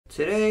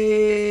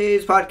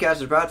Today's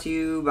podcast is brought to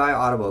you by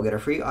Audible. Get a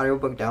free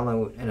audiobook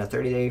download and a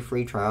 30-day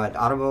free trial at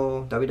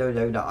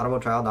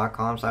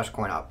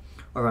www.audibletrial.com/coinop.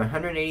 Over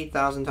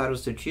 180,000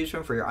 titles to choose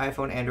from for your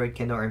iPhone, Android,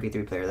 Kindle, or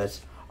MP3 player.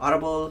 That's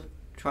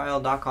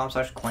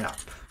audibletrial.com/coinop.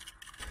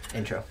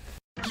 Intro.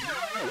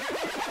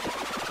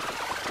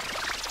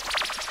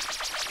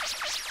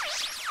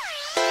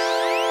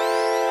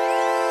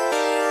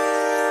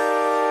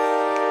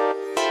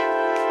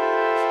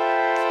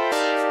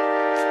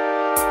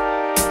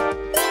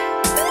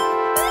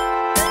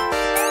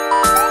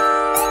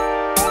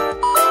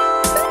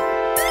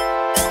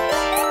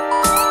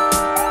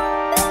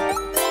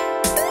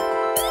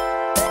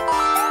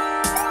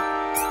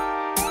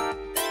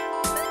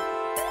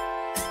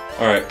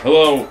 Alright,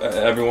 hello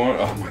everyone.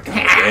 Oh my god,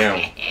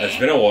 damn. It's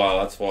been a while,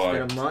 that's why.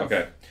 It's been a month.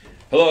 Okay.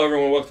 Hello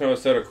everyone, welcome to an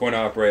episode of Coin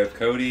Operative.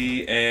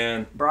 Cody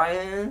and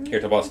Brian, here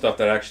to talk about stuff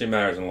that actually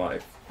matters in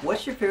life.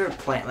 what's your favorite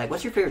plant? Like,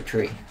 what's your favorite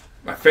tree?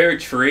 My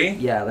favorite tree?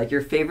 Yeah, like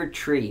your favorite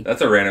tree.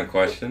 That's a random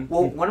question.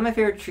 Well, one of my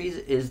favorite trees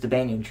is the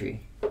banyan tree.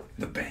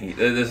 The bang.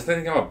 There's a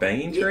thing called a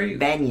banging tree?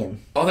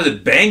 Banyan. Oh, there's a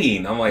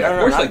banging. I'm like, No, of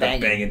no, course, not like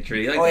banging. the banging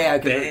tree. Like Oh, yeah,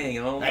 the 'cause bang.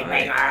 Oh, Like,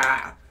 my.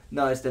 bang.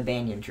 No, it's the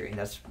banyan tree.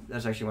 That's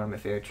actually one of my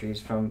favorite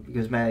trees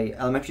because my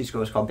elementary school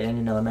was called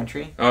Banyan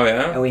Elementary, Oh,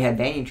 yeah? and we had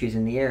banyan trees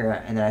in the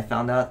area. And then I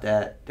found out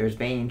that there's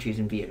banyan trees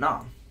in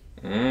Vietnam.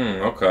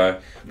 Okay.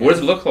 What does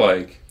it look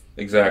like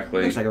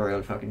exactly? It looks like a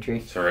regular fucking tree.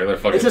 It's a regular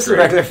fucking It's just tree. a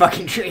regular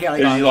fucking tree.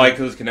 Did you like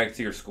because it's connected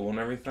to your school and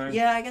everything?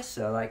 Yeah, I guess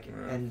so. Like,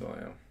 Yeah, and I feel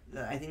you.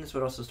 I think that's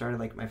what also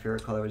started. Like, my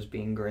favorite color was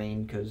being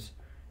green because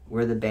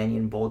we're the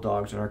Banyan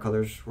Bulldogs, and our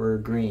colors were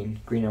green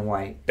and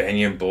white.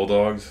 Banyan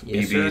Bulldogs,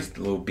 Yes, BBs,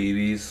 little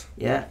BBs.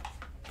 Yeah,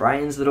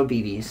 Brian's little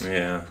BBs.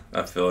 Yeah,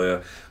 I feel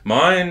you.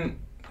 Mine,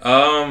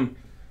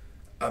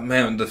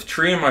 man, the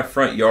tree in my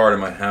front yard in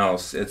my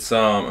house. It's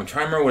I'm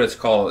trying to remember what it's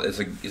called. It's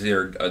like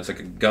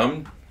a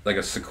gum, like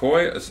a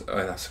sequoia.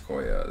 Not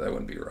sequoia. That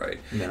wouldn't be right.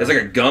 No. It's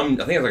like a gum.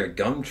 I think it's like a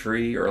gum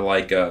tree or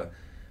like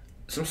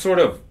some sort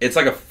of. It's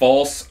like a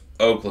false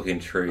oak looking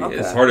tree. Okay.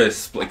 It's hard to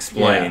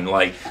explain. Yeah.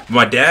 Like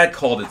my dad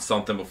called it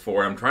something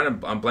before. I'm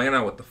blanking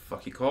out what the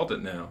fuck he called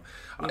it now.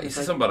 Yeah, He it's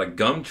said like- something about a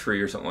gum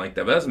tree or something like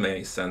that. But that doesn't make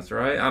any sense,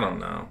 right? I don't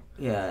know.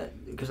 Yeah,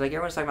 because like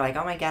everyone's talking about like,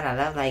 oh my god, I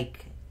love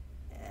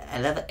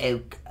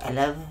oak, I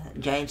love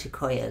giant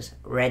sequoias,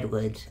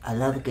 redwoods, I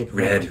love a good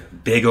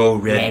Big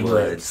old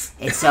redwoods.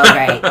 It's so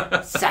great,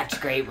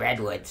 such great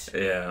redwoods.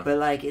 Yeah. But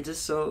like it's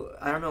just so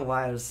I don't know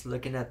why I was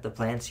looking at the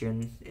plants here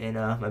in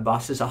my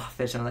boss's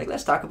office and I'm like,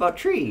 let's talk about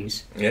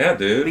trees Yeah,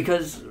 dude.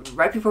 because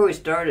right before we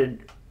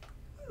started.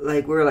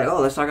 Like, we were like,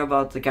 oh, let's talk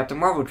about the Captain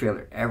Marvel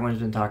trailer. Everyone's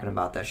been talking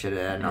about that shit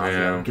ad nauseam.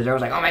 Yeah. Because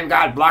everyone's like, oh my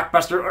god,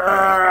 Blockbuster,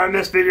 I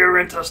miss video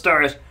rental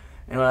stores.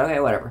 And we're like,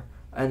 okay, whatever.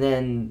 And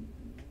then,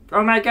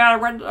 oh my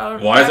god,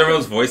 Why does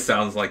everyone's voice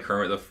sounds like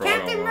Kermit the Frog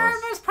Captain almost?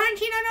 Marvel's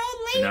punching an old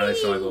lady. Now they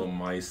sound like little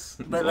mice.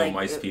 But little like,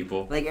 mice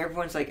people. Like,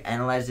 everyone's like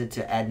analyzed it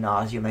to ad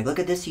nauseum. Like, look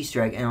at this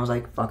Easter egg. And I was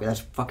like, fuck it, that's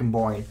fucking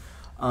boring.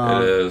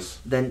 It is.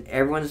 Then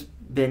everyone's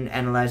been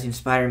analyzing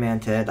Spider-Man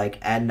to like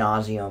ad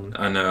nauseum.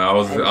 I know. I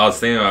was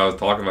thinking I was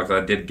talking about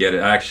because I did get it.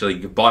 I actually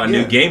bought a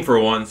new game for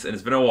once, and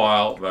it's been a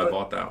while, but I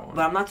bought that one.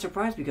 But I'm not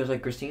surprised because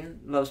like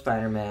Christine loves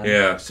Spider-Man.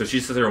 Yeah, so she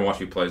sits there and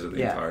watches me play it the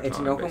entire time. It's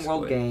an open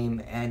world basically.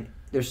 game, and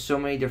there's so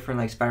many different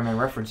like Spider-Man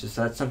references.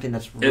 So that's something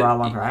that's right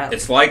along her alley.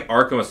 It's like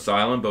Arkham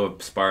Asylum, but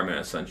with Spider-Man,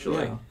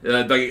 essentially.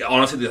 Like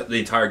honestly, the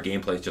entire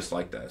gameplay is just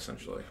like that,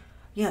 essentially.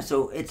 Yeah,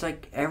 so it's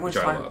like everyone's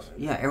Which I talking. love.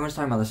 Yeah, everyone's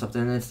talking about this stuff,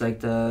 and it's like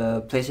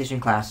the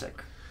PlayStation Classic.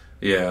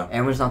 Yeah.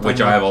 Everyone's not talking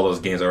Which I about, have all those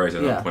games already, so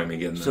there's Yeah. no point in me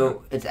getting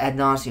So it's ad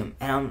nauseum,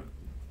 and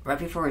right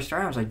before we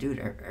started, I was like, dude,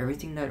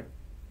 everything that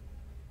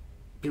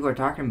people are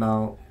talking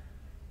about,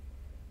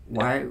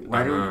 why do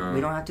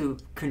we don't have to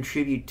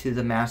contribute to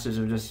the masses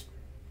of just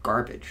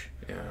garbage?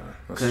 Yeah,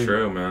 that's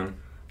true, man.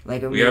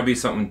 Like We gotta be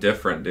something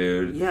different,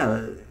 dude.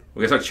 Yeah,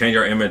 We gotta start changing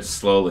our image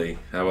slowly.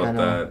 How I about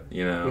know. that?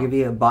 You know, we could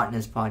be a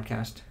botanist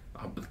podcast.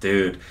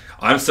 Dude,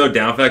 I'm so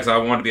down for that because I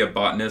wanted to be a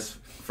botanist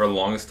for the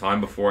longest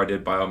time before I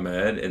did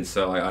biomed, and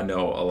so like I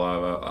know a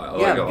lot of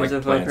because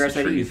of, plants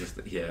Parasite and trees. Eve.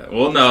 And yeah,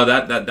 well, no,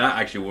 that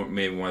actually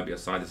made me want to be a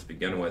scientist to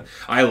begin with.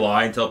 I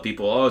lie and tell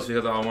people, oh, it's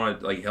because I want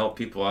to like help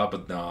people out,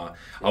 but nah,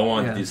 I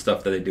want to do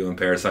stuff that they do in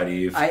Parasite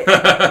Eve.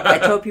 I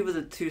tell people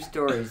the two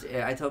stories.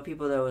 I tell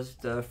people that was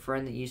the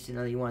friend that used to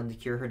know that you wanted to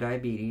cure her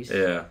diabetes.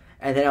 Yeah.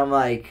 And then I'm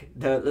like,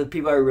 the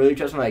people I really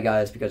trust, I'm like,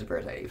 guys, it's because of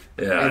Parasite Eve.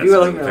 Yeah. And if you were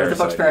looking at what the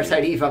fuck's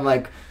Parasite Eve, I'm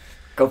like,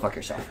 go fuck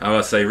yourself. I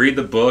must say, read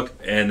the book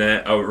and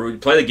then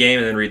play the game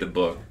and then read the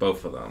book.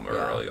 Both of them are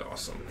really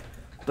awesome.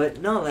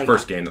 But no, like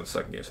First game, not the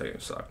second game. Second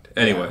game sucked.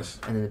 Anyways,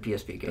 and then the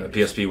PSP game. the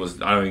PSP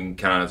was I don't even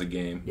count it as a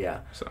game.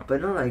 Yeah. So.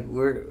 But no, like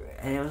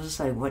and it was just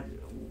like,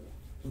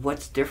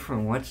 what's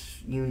different?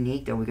 What's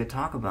unique that we could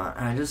talk about?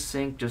 And I just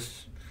think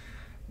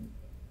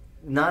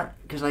not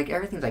because like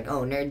everything's like,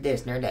 oh, nerd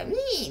this, nerd that,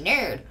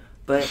 nerd.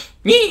 But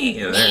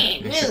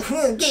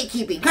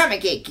gatekeeping,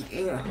 comic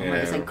gatekeeping.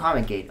 It's like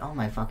comic gate. Oh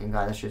my fucking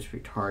god, that shit's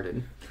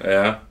retarded.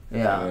 Yeah.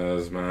 Yeah. It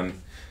is, man.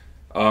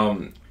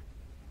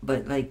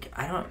 But like,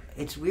 I don't.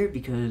 It's weird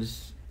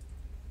because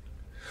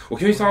Well,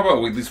 can we talk about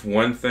at least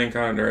one thing,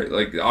 kind of nerd?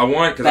 Like, I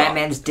want because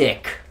Batman's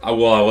dick. I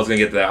was gonna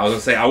get to that. I was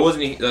gonna say I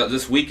wasn't.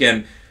 This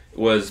weekend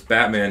was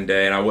Batman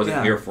Day, and I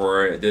wasn't here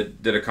for it.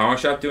 Did a comic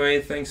shop do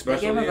anything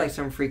special? They gave us like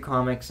some free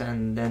comics,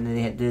 and then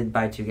they did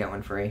buy 2 get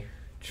 1 free.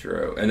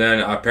 True. And then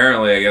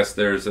apparently, I guess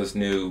there's this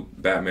new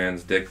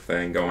Batman's dick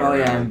thing going around. Oh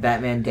yeah, and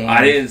Batman Day.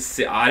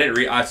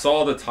 I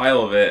saw the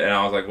title of it, and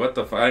I was like, "What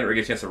the fuck?" I didn't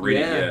really get a chance to read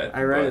it yet.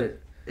 I read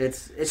it.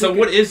 It's so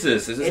what is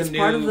this? Is this it's a new?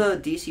 Part of the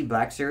DC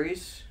Black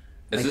series.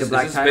 Is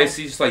like this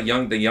basically just like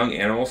the young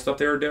animal stuff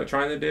they were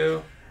trying to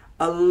do?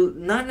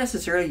 Not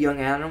necessarily young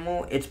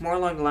animal. It's more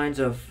along the lines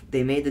of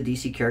they made the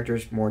DC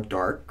characters more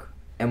dark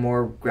and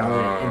more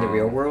grounded in the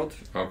real world.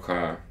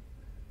 Okay.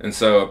 And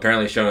so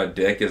apparently showing a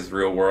dick is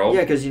real world.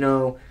 Yeah, because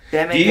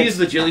Batman. Do you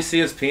legitimately see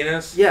his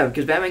penis? Yeah,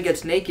 because Batman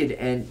gets naked,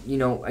 and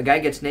a guy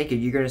gets naked.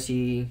 You're gonna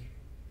see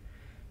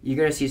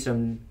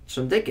some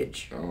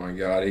dickage. Oh my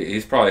god,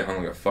 he's probably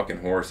hung like a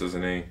fucking horse,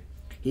 isn't he?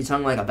 He's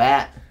hung like a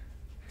bat.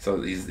 So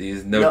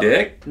he's no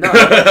dick? No. What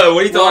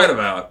are you talking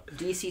about?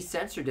 DC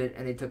censored it,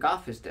 and they took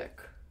off his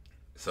dick.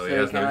 So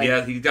he's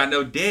got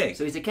no dick.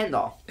 So he's a Ken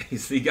doll.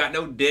 He got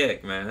no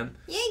dick, man.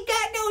 He ain't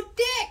got no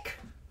dick.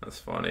 That's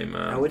funny,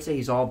 man. I would say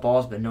he's all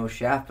balls but no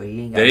shaft, but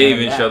he ain't got. They didn't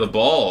even show the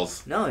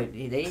balls. No, they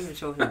didn't even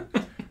show him.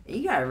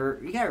 You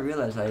gotta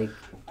realize, like,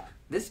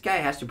 this guy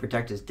has to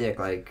protect his dick,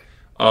 like.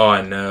 Oh,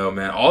 I know,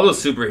 man. All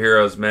those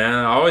superheroes, man.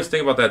 I always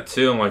think about that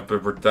too. I'm like, the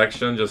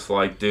protection, just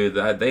like, dude,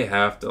 that they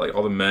have to, like,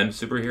 all the men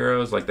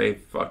superheroes, like, they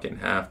fucking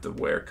have to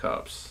wear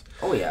cups.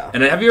 Oh yeah.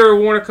 And have you ever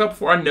worn a cup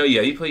before? I know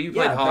you played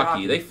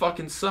hockey. They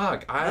fucking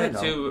suck. I had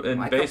to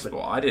in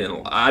baseball. I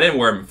didn't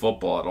wear them in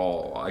football at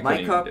all. I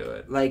couldn't even do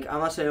it. Like, I'm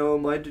not saying, oh,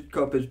 my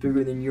cup is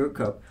bigger than your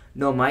cup.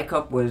 No, my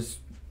cup was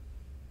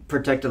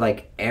protected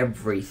like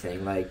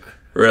everything, like.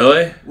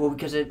 Really? Well,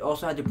 because it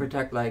also had to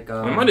protect like.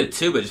 Mine did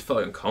too, but it just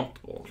felt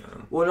uncomfortable.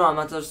 Man. Well, no, I'm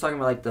not just talking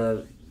about like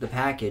the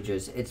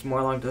packages. It's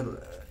more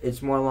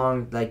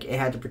along like it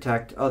had to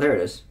protect. Oh, there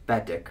it is,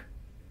 Bat Dick.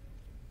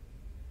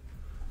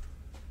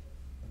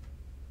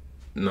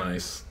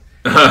 Nice.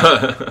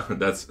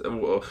 That's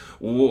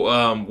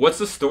what's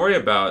the story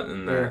about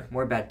in there?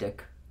 More Bat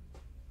Dick.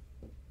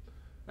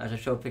 I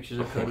show pictures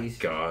of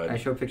Cody's. Oh my god! I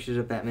show pictures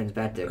of Batman's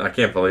Bat Dick. I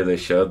can't believe they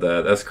showed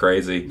that. That's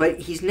crazy. But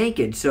he's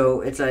naked,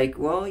 so it's like,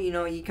 well, you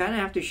kind of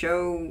have to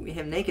show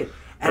him naked.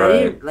 And right.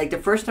 I didn't, like, the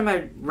first time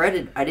I read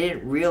it, I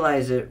didn't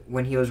realize it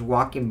when he was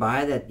walking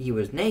by that he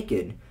was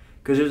naked,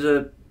 because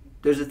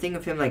there's a thing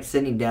of him like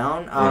sitting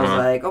down. I was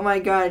like, oh my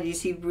god, you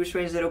see Bruce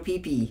Wayne's little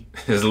pee-pee.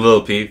 His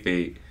little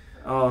pee-pee.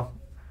 Oh.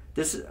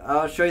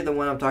 I'll show you the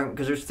one I'm talking about,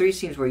 because there's 3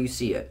 scenes where you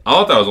see it. I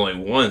thought that was only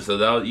one,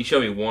 so you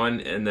showed me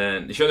one, and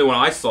then you showed me the one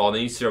I saw,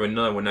 then you showed me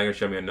another one, now you're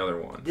showing me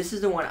another one. This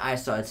is the one I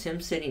saw. It's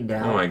him sitting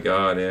down. Oh my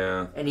god,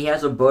 yeah. And he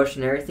has a bush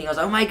and everything. I was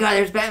like, oh my god,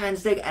 there's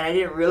Batman's dick, and I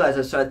didn't realize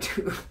I saw it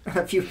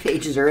a few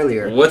pages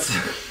earlier. Oh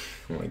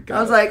my god.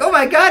 I was like, oh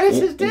my god, it's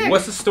his dick.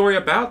 What's the story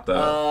about,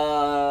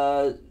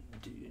 though?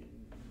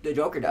 The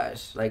Joker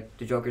dies. Like,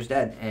 the Joker's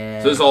dead.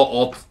 And so this is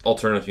all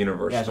alternative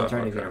universe stuff? Yeah, it's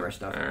alternative universe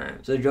stuff.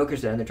 Alright. So the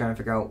Joker's dead, and they're trying to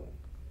figure out.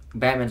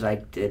 Batman's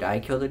like, did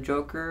I kill the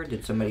Joker?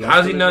 Did somebody else?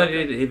 How does he know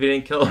if he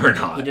didn't kill her or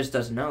not? He just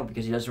doesn't know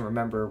because he doesn't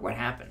remember what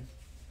happened.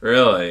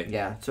 Really?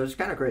 Yeah, so it's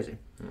kind of crazy.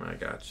 I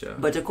gotcha.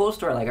 But it's a cool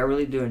story. Like, I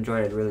really do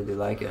enjoy it. I really do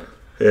like it.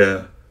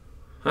 Yeah.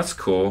 That's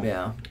cool.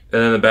 Yeah. And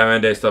then the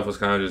Batman Day stuff was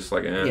kind of just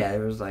like, Yeah,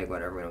 it was like,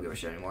 whatever, we don't give a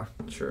shit anymore.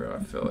 True,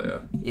 I feel ya.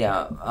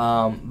 Yeah,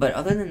 but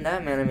other than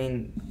that, man, I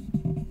mean,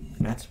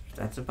 that's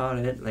about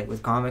it. Like,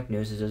 with comic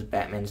news, it's just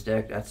Batman's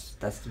dick. That's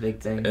the big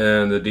thing.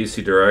 And the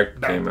DC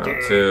Direct came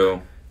out,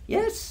 too.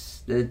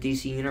 Yes, the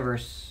DC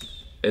Universe.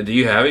 Do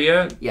you have it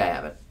yet? Yeah, I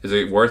have it. Is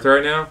it worth it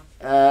right now?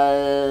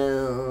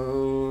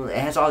 It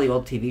has all the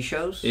old TV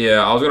shows.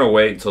 Yeah, I was gonna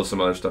wait until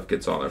some other stuff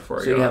gets on there for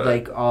you. So you have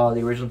like all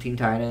the original Teen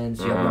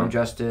Titans. You have Young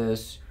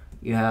Justice.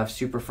 You have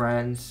Super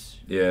Friends.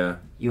 Yeah.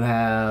 You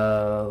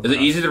have. Is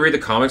it easy to read the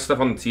comic stuff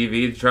on the TV?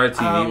 Did you try a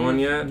TV one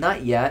yet?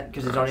 Not yet,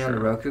 because it's only on the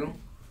Roku.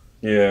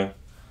 Yeah.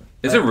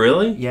 Is it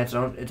really? Yeah, it's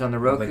on the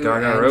Roku,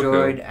 Android,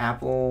 Roku.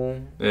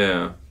 Apple.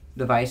 Yeah.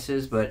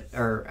 Devices,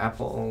 or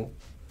Apple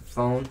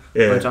phone,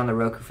 but it's on the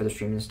Roku for the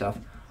streaming stuff.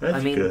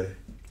 That's good.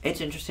 It's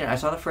interesting. I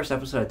saw the first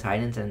episode of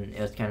Titans, and it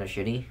was kind of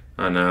shitty.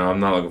 I know. I'm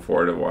not looking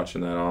forward to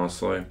watching that,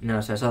 honestly.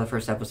 No, so I saw the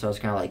first episode. It's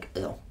kind of like,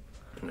 ew.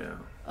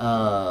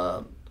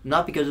 Yeah.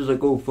 Not because it was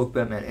like, oh, fuck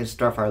Batman. It's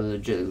Starfire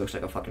legit looks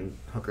like a fucking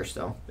hooker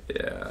still.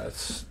 Yeah,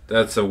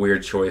 that's a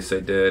weird choice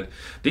they did.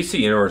 DC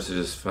Universe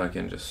is just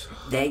fucking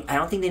I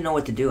don't think they know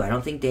what to do. I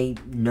don't think they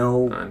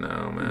know. I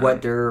know, man.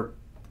 What they're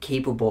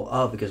capable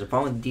of, because the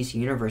problem with the DC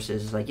Universe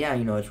is like, yeah,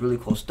 it's really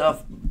cool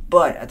stuff,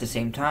 but at the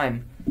same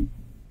time,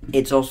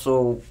 it's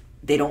also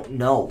they don't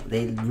know.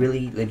 They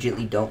really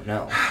legitly don't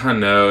know. I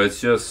know.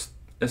 It's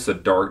a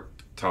dark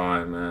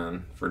time,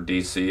 man, for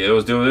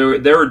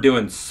DC. They were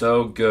doing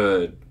so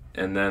good,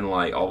 and then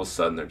like all of a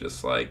sudden they're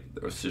just like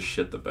there was just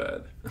shit the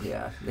bed.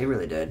 Yeah, they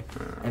really did.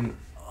 And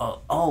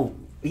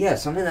yeah,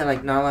 something that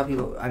like not a lot of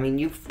people. I mean,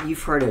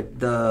 you've heard it.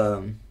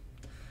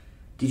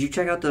 Did you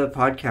check out the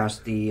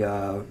podcast?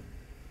 The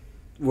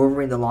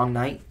Wolverine: The Long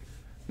Night?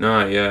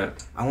 Not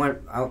yet. I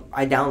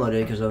downloaded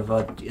it because of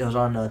it was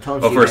on Tone.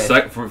 Oh, for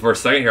a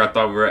second here, I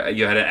thought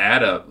you had an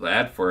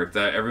ad for it.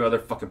 That every other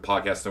fucking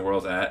podcast in the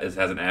world has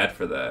an ad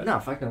for that. No,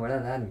 fucking, we're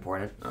not that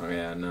important. Oh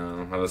yeah,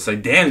 no. I was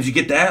like, damn, did you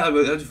get that?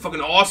 That's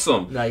fucking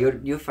awesome. No,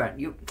 you.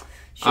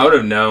 Shit. I would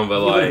have known, but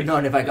you would have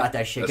known if I got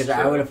that shit because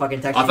I would have fucking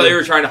texted. I thought you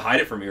were trying to hide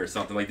it from me or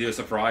something, like do a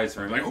surprise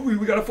for me, like, oh,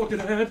 we got a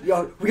fucking ad.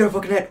 Yo, we got a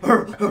fucking ad.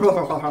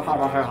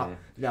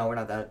 No, we're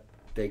not that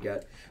big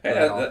yet.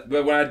 Hey,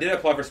 but when I did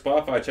apply for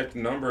Spotify, I checked the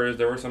numbers.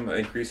 There was some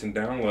increase in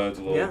downloads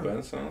a little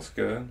bit, so that's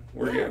good.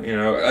 We're good, you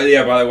know.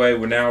 By the way,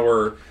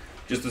 we're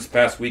just this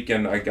past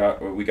weekend.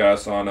 We got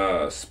us on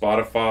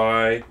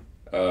Spotify.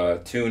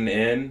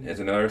 TuneIn is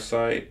another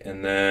site,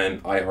 and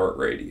then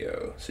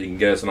iHeartRadio. So you can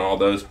get us on all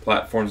those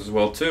platforms as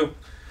well too.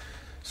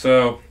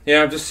 So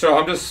yeah, I'm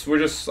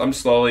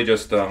slowly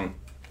just I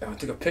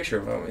took a picture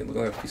of me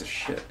looking like a piece of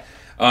shit.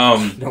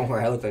 Don't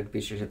worry, I look like a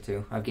piece of shit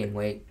too. I've gained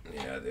weight.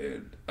 Yeah,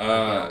 dude. I've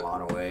gained a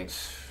lot of weight.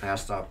 I gotta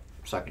stop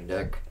sucking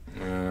dick.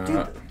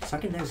 Dude,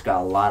 sucking dick's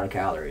got a lot of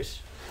calories.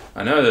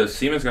 I know, the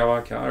semen's got a lot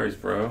of calories,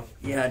 bro.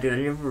 Yeah, dude, I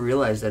never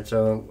realized that.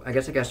 So I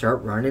guess I gotta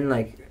start running.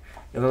 Like,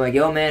 if I'm like,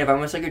 yo, man, if I'm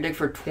gonna suck your dick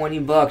for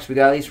 $20, we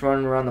got at least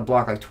running around the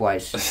block like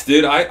twice.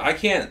 Dude, I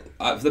can't.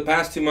 For the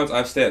past 2 months,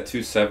 I've stayed at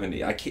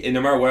 270. I can't. And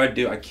no matter what I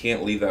do, I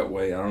can't leave that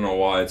weight. I don't know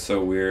why. It's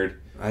so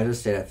weird. I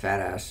just stayed at fat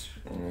ass.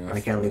 Yeah,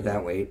 I can't leave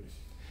that weight.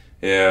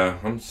 Yeah,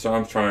 I'm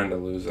trying to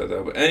lose that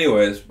though. But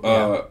anyways,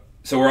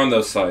 so we're on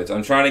those sites.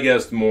 I'm trying to get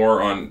us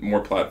on more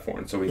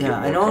platforms so we get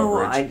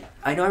more coverage.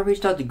 I know I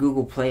reached out to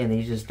Google Play and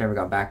they just never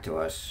got back to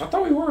us. I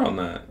thought we were on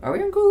that. Are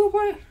we on Google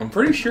Play? I'm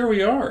pretty sure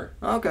we are.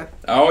 Oh, okay.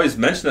 I always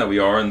mention that we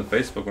are in the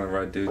Facebook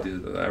whenever I do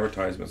the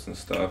advertisements and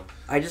stuff.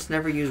 I just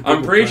never use Google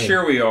I'm pretty Play.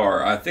 sure we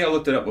are. I think I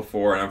looked it up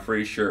before and I'm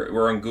pretty sure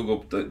we're on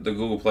Google the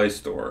Google Play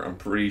Store. I'm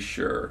pretty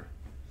sure.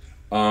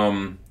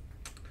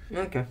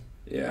 Okay.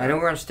 Yeah. I know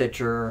we're on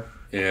Stitcher.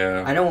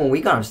 Yeah. I know when we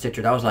got on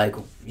Stitcher, that was like,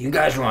 you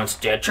guys were on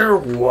Stitcher?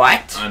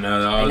 What? I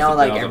know. And now,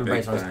 like,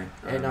 everybody's on.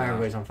 And now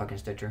everybody's on fucking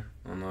Stitcher.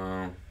 I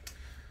know.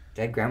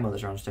 Dead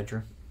grandmothers are on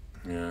Stitcher.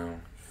 Yeah.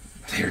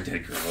 They're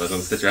dead grandmothers on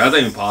Stitcher. How's that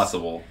even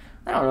possible?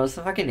 I don't know. It's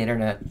the fucking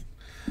internet.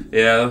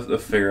 Yeah, they'll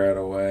figure out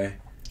a way.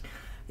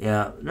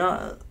 Yeah.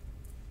 No,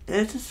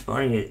 it's just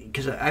funny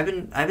because I've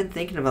been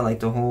thinking about like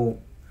the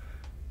whole,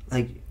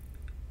 like,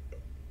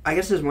 I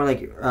guess it's more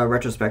like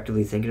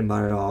retrospectively thinking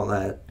about it all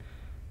that.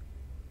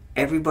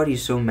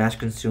 Everybody's so mass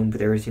consumed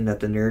with everything that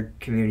the nerd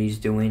community is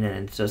doing,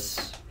 and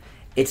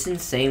it's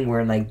insane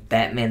where like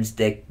Batman's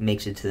dick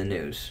makes it to the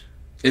news.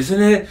 Isn't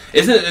it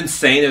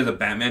insane there's a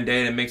Batman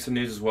Day that makes the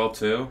news as well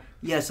too?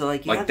 Yeah, so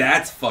like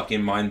that's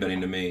fucking mind bending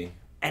to me.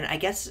 And I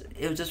guess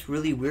it was just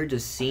really weird to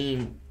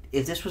see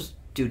if this was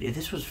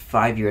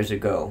 5 years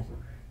ago,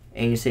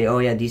 and you say, oh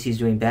yeah, DC's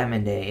doing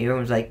Batman Day,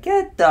 everyone's like,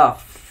 get the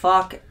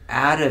fuck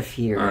out of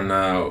here. I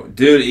know,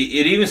 dude.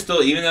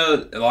 Even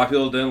though a lot of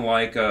people didn't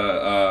like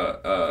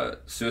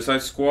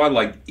Suicide Squad,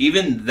 like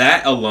even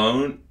that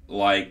alone,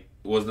 like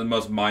was the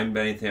most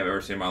mind-bending thing I've ever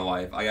seen in my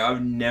life. I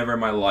would never in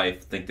my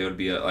life think there would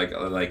be a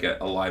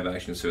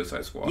live-action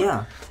Suicide Squad.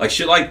 Yeah, like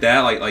shit like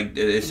that. Like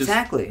it's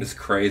exactly. It's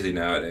crazy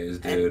nowadays,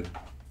 dude.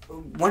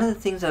 And one of the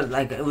things that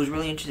like it was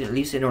really interesting, at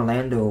least in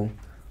Orlando,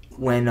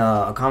 when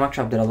a comic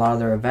shop did a lot of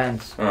their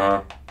events.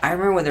 I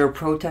remember when they were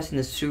protesting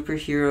the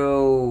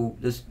superhero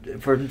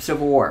for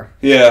Civil War.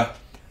 Yeah.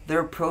 They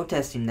were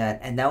protesting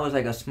that, and that was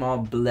like a small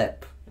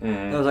blip.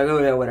 Mm-hmm. It was like, oh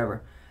yeah,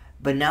 whatever.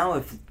 But now,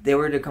 if they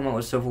were to come out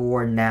with Civil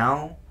War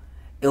now,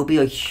 it'll be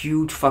a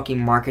huge fucking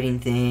marketing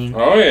thing.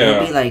 Oh yeah.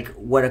 It'll be like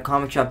what a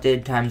comic shop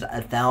did times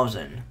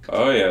 1,000.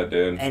 Oh yeah,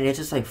 dude. And it's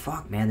just like,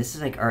 fuck, man, this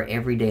is like our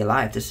everyday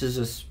life. This is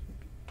just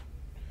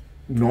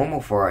normal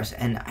for us.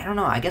 And I don't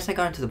know. I guess I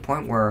got into the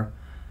point where.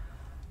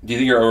 Do you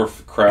think you're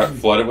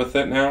flooded with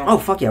it now? Oh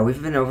fuck yeah,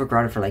 we've been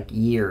overcrowded for like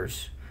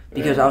years.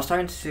 Because I was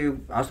talking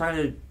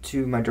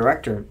to my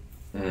director,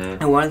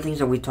 and one of the things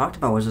that we talked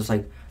about was just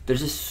like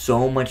there's just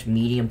so much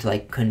medium to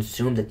like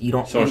consume that you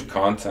don't much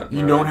content.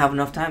 You don't have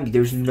enough time.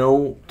 There's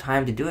no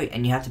time to do it,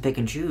 and you have to pick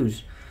and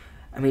choose.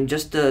 I mean,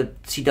 just the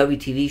CW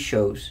TV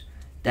shows.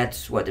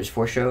 That's what there's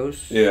 4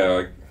 shows.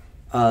 Yeah.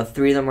 3 of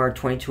them are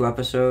 22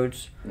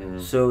 episodes,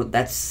 so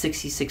that's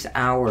 66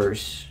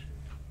 hours.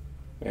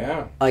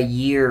 Yeah. A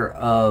year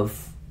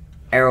of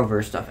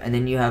Arrowverse stuff. And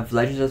then you have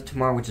Legends of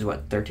Tomorrow, which is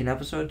what, 13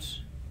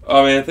 episodes?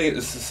 I mean, I think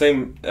it's the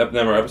same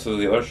number of episodes as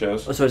the other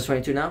shows. Oh, so it's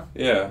 22 now?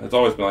 Yeah, it's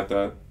always been like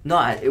that. No,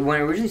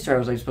 when it originally started, it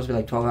was like supposed to be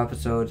like 12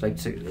 episodes.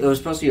 Like it was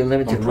supposed to be a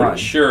limited I'm run.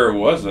 pretty sure it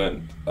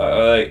wasn't.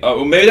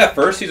 Well, maybe that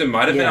first season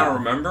might have been, I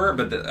don't remember.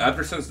 But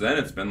after since then,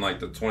 it's been like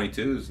the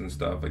 22s and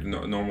stuff. Like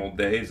normal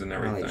days and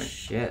everything. Holy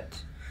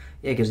shit.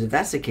 Yeah, because if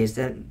that's the case,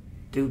 then,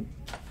 dude...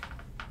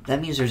 That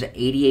means there's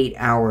 88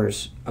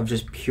 hours of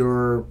just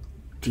pure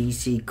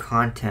DC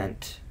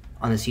content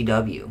on the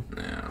CW.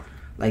 Yeah.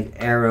 Like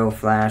Arrow,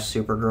 Flash,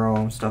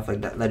 Supergirl, stuff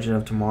like that. Legend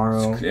of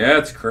Tomorrow.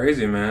 It's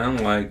crazy, man.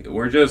 Like,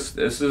 this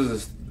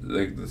is,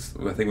 like,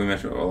 I think we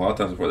mentioned a lot of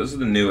times before, this is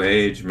the new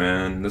age,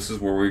 man. This is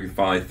where we can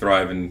finally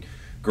thrive and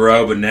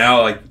grow. But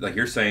now, like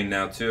you're saying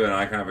now, too, and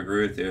I kind of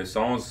agree with you, it's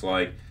almost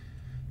like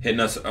hitting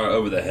us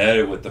over the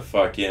head with the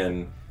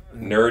fucking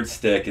nerd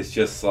stick. It's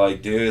just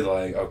like, dude,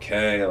 like,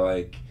 okay,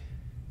 like,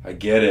 I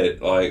get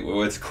it. Like,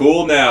 well, it's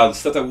cool now. The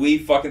stuff that we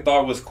fucking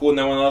thought was cool,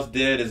 no one else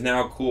did, is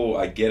now cool.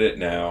 I get it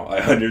now. I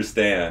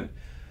understand.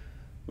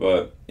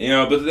 But, you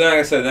know, but then, like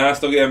I said, then I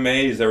still get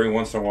amazed every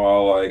once in a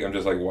while. Like, I'm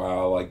just like,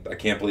 wow, like, I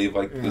can't believe,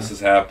 like, this is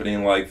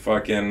happening. Like,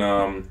 fucking,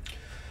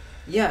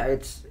 Yeah,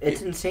 it's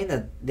insane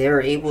that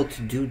they're able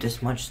to do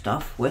this much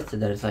stuff with it,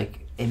 that it's like,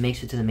 it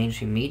makes it to the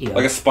mainstream media.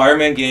 Like, a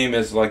Spider-Man game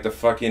is, like, the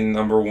fucking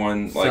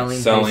 #1, like,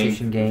 selling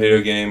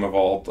video game of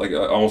all, like,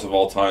 almost of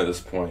all time at this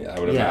point, I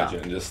would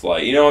imagine. Just,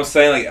 like, you know what I'm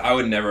saying? Like, I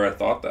would never have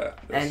thought that.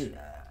 And,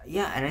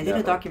 and I did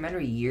a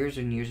documentary years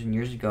and years and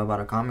years ago about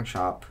a comic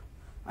shop.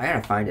 I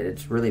gotta find it.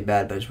 It's really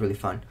bad, but it's really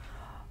fun.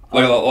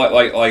 Like,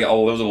 it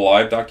was a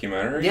live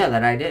documentary? Yeah,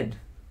 that I did.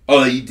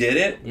 Oh, you did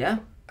it? Yeah.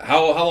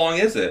 How long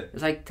is it?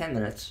 It's like 10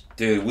 minutes.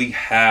 Dude, we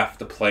have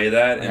to play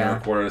that and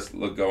record us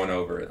going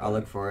over it. I'll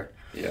look for it.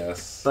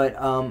 Yes. But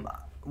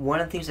one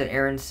of the things that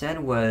Aaron said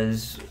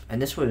was, and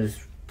this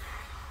was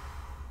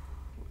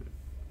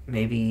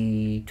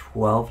maybe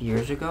 12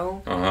 years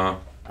ago. Uh-huh.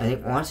 I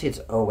want to say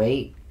it's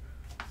 08.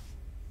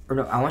 Or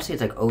no, I want to say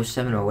it's like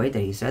 07, 08 that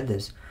he said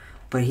this.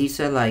 But he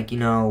said, like, you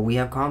know, we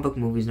have comic book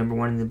movies,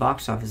 #1 in the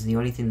box office. The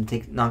only thing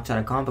that knocks out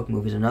a comic book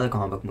movie is another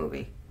comic book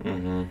movie.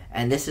 Mm-hmm.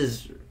 And this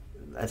is,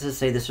 let's just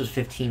say this was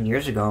 15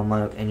 years ago,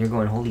 and you're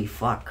going, holy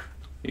fuck.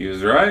 He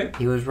was right.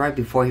 He was right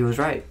before he was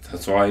right.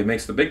 That's why he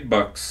makes the big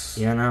bucks.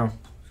 Yeah, I know.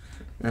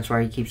 That's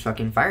why he keeps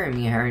fucking firing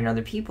me, hiring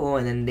other people,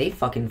 and then they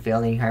fucking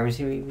fail, and he hires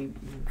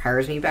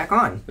me back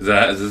on. Is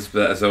this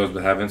what's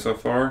been happening so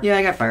far? Yeah,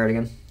 I got fired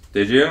again.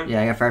 Did you?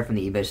 Yeah, I got fired from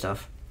the eBay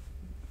stuff.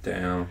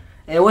 Damn.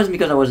 And it wasn't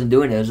because I wasn't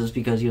doing it. It was just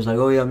because he was like,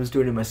 oh, yeah, I'm just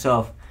doing it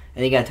myself.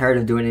 And he got tired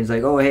of doing it. He's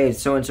like, oh, hey,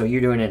 so-and-so,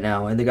 you're doing it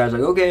now. And the guy's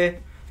like, okay.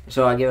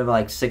 So I gave him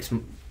like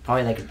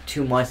probably like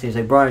 2 months. And he's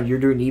like, Brian, you're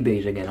doing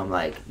eBays again. I'm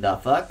like, the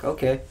fuck?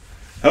 Okay.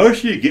 How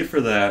much do you get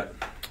for that?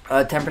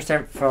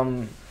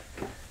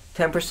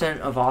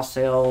 10% of all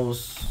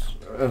sales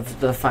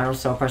of the final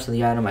sale price of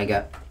the item I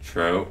get.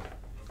 True.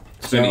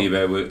 Soon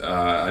eBay,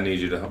 I need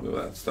you to help me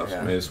with that stuff.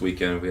 Maybe this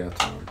weekend if we have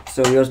time.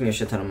 So he owes me a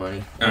shit ton of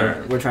money.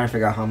 Alright. We're trying to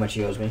figure out how much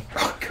he owes me.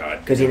 Oh, God.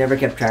 Because he never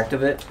kept track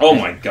of it. Oh,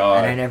 my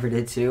God. And I never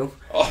did, too.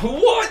 Oh,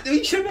 what?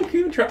 You shouldn't have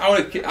kept track. I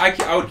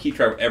would keep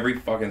track of every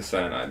fucking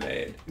cent I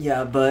made.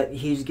 Yeah, but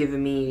he's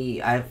giving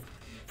me... I've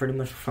pretty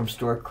much from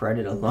store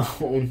credit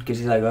alone. Because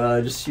he's like,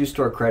 just use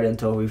store credit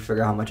until we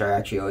figure out how much I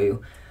actually owe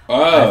you.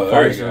 Oh,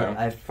 there you go.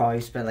 I've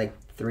probably spent like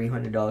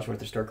 $300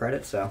 worth of store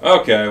credit, so...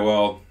 Okay,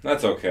 well,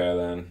 that's okay,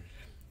 then.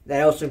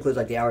 That also includes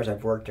like the hours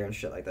I've worked there and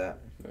shit like that.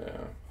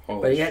 Yeah.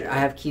 But yet, I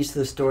have keys to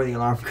the store, the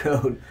alarm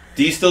code.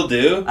 Do you still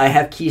do? I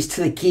have keys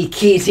to the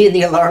keys in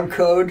the alarm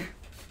code.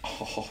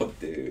 Oh,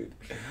 dude.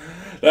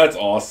 That's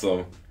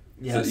awesome.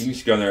 Yes. So you can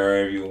just go there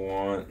wherever you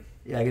want.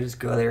 Yeah, I can just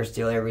go there,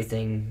 steal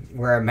everything,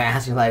 wear a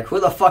mask, and like, who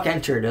the fuck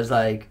entered? It's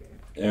like...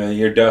 Yeah,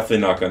 you're definitely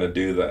not going to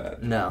do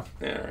that. No.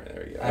 Yeah,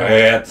 there you go. I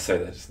had to say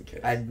that just in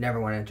case. I'd never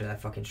want to enter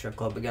that fucking strip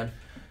club again.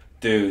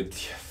 Dude,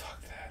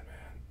 fuck that, man.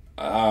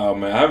 Oh,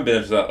 man, I haven't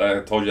been to that. I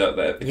told you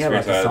that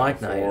experience I had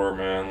before,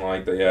 man.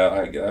 Like,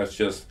 that's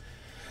just...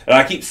 And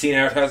I keep seeing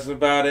advertisements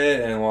about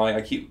it, and, like,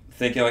 I keep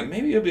thinking, like,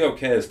 maybe it'll be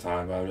okay this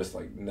time. But I'm just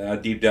like, nah,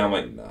 deep down,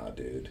 I'm like, nah,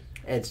 dude.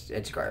 It's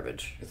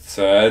garbage.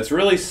 It's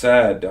really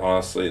sad,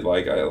 honestly.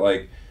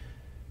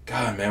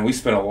 God, man, we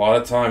spent a lot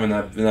of time in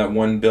that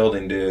one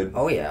building, dude.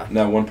 Oh, yeah. In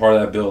that one part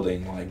of that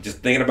building. Like, just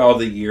thinking about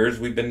the years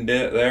we've been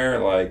there,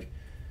 like,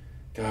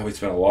 God, we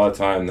spent a lot of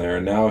time there.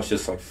 And now it's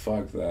just like,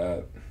 fuck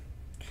that.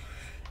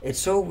 It's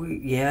so,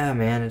 yeah,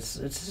 man. It's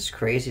just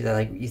crazy that,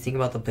 like, you think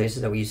about the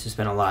places that we used to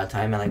spend a lot of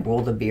time at, like,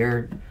 World of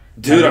Beer.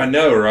 Dude, I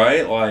know,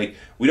 right? Like,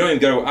 we don't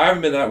even go... I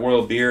haven't been to that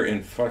World of Beer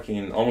in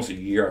fucking almost a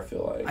year, I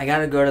feel like. I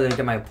gotta go to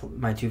get my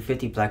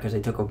 250 plaque because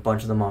they took a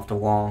bunch of them off the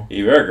wall.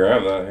 You better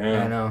grab that, yeah.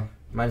 Yeah, I know.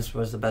 Mine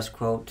was the best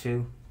quote,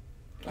 too.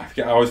 I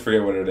always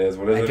forget what it is.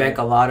 What is it? I drank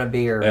a lot of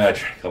beer. Yeah, I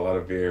drank a lot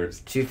of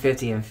beers.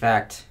 250, in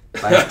fact.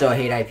 But I still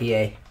hate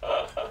IPA.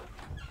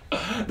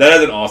 That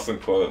is an awesome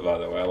quote, by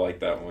the way. I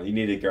like that one. You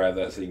need to grab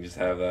that so you can just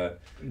have that.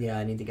 Yeah,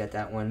 I need to get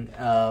that one.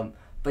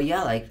 But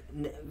yeah, like,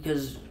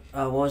 because,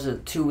 what was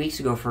it, 2 weeks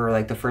ago for,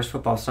 like, the first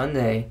football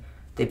Sunday,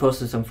 they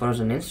posted some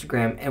photos on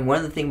Instagram, and one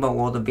of the things about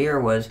World of Beer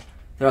was,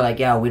 they're like,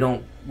 yeah, we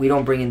don't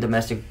bring in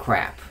domestic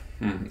crap.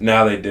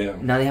 Now they do.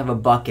 Now they have a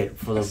bucket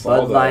full of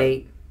Bud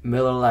Light,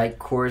 Miller Lite,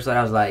 Coors Light.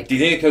 I was like... Do you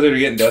think it's because they're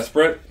getting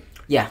desperate?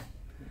 Yeah.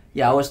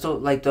 Yeah, I was still...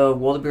 Like, the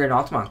World of Beer in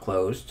Altamont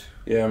closed.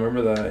 Yeah, I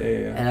remember that.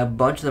 Yeah. And a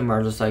bunch of them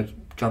are just, like,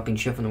 jumping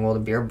ship from the World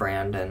of Beer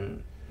brand,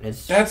 and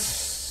it's...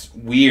 That's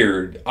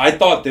weird. I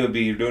thought they would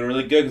be doing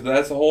really good, because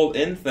that's the whole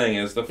end thing,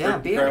 is the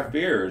craft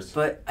beers.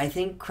 But I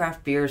think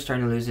craft beer is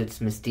starting to lose its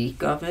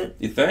mystique of it.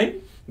 You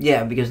think?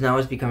 Yeah, because now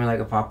it's becoming like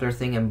a popular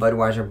thing, and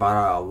Budweiser bought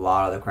out a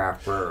lot of the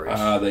craft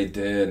breweries. They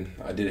did.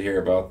 I did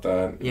hear about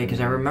that. Yeah,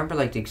 because I remember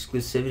like the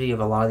exclusivity of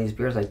a lot of these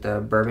beers, like the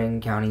Bourbon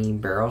County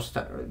Barrels,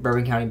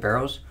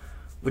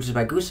 which is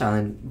by Goose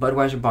Island.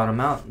 Budweiser bought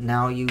them out.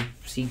 Now you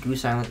see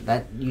Goose Island,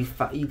 that you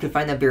could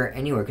find that beer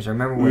anywhere. Because I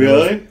remember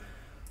when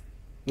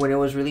when it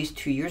was released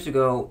 2 years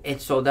ago,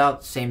 it sold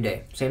out same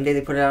day. Same day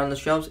they put it out on the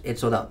shelves, it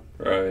sold out.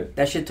 Right.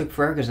 That shit took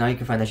forever because now you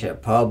can find that shit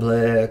at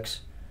Publix,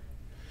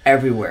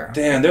 everywhere.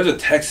 Damn, there's a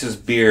Texas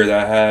beer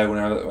that I had when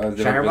I did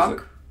Shiner a visit.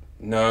 Bock?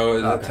 No,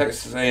 it was a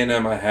Texas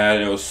A&M I had,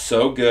 and it was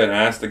so good. And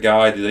I asked the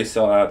guy, do they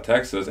sell it out of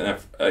Texas? And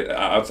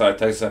outside of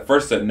Texas, at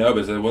first said no,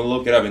 but I said, well,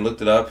 look it up. And he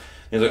looked it up.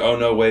 And he's like, oh,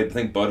 no, wait, I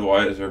think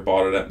Budweiser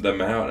bought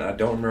them out. And I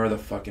don't remember the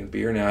fucking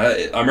beer now.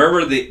 I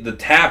remember the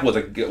tap was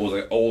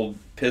an old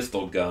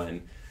pistol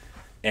gun.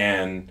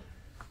 And,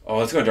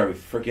 it's going to drive me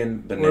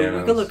freaking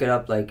bananas. We could look it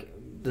up, like,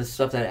 the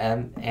stuff that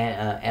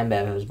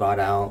Ambev has bought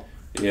out.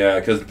 Yeah,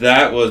 because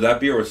that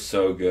beer was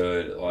so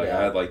good. Like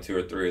I had like 2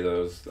 or 3 of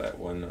those that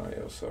one night.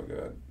 It was so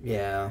good.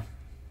 Yeah.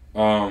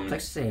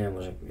 Texas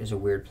A&M is a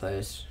weird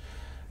place.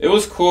 It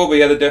was cool, but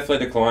yeah, they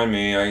definitely declined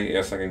me. I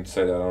guess I can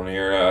say that on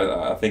here.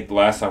 I think the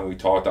last time we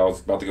talked, I was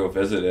about to go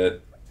visit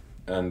it,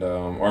 and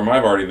or I might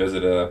have already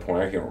visited at that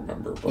point. I can't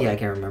remember. But, yeah, I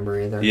can't remember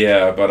either.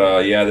 Yeah,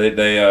 but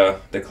they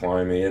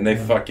declined me, and they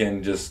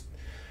fucking just.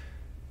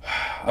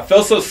 I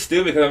felt so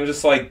stupid because I'm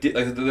just like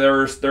their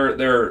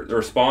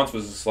response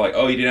was just like,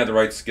 oh, you didn't have the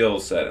right skill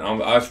set.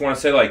 And I just want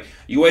to say, like,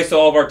 you wasted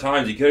all of our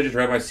time. You could have just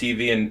read my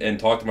CV and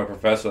talked to my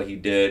professor like you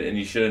did, and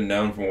you should have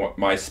known from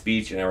my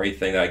speech and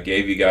everything that I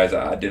gave you guys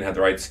I didn't have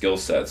the right skill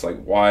sets.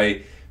 Like,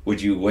 why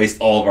would you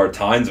waste all of our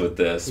times with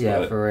this? Yeah,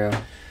 but, for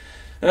real.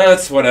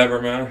 That's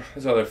whatever, man.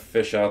 There's other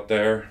fish out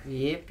there.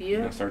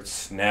 Yep. Start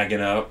snagging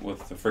up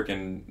with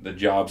the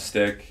job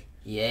stick.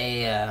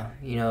 Yeah.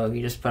 You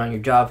just put on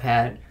your job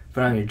hat.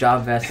 Put on your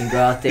job vest and go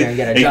out there and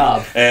get a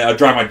job. And I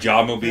drive my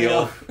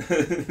jobmobile.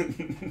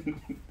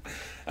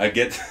 I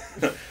get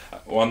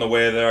on the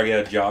way there. I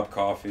get a job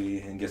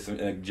coffee and get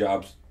some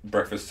job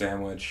breakfast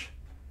sandwich,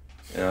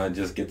 and I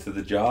just get to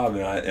the job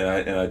and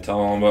I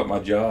tell them about my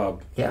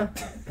job. Yeah,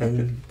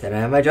 and then I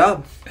have my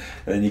job.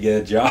 And then you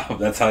get a job.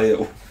 That's how it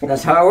works.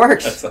 That's how it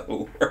works. That's how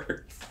it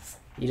works.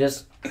 You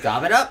just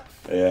job it up.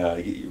 Yeah,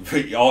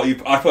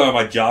 I put on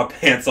my job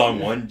pants on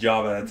one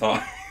job at a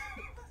time.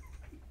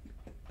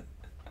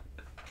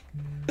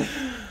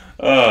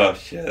 Oh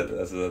shit,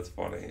 that's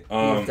funny.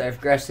 We've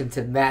digressed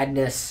into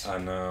madness. I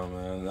know,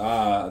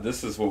 man.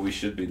 This is what we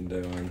should be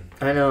doing.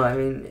 I know. I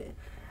mean,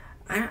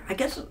 I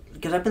guess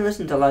because I've been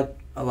listening to like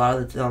a lot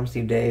of the Tom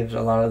Steve Daves,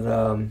 a lot of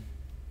the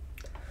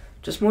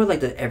just more like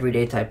the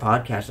everyday type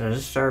podcasts, and I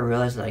just started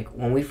realizing like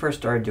when we first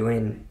started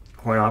doing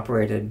Coin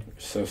Operated,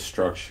 so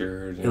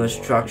structured. It was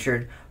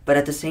structured, but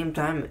at the same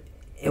time,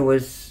 it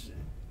was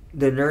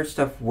the nerd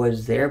stuff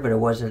was there, but it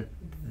wasn't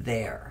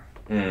there.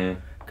 Mm.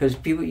 Because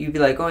you'd be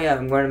like, oh yeah,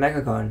 I'm going to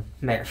MegaCon.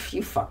 Man,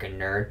 you fucking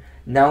nerd.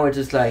 Now it's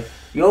just like,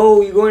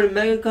 yo, you going to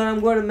MegaCon? I'm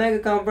going to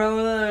MegaCon,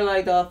 bro. They're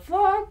like, the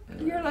fuck?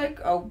 You're like,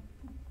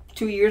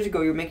 2 years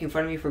ago you're making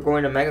fun of me for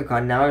going to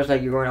MegaCon. Now it's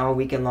like you're going all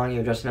weekend long.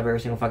 You're dressing up every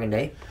single fucking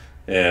day.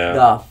 Yeah.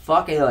 The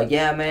fuck? And you're like,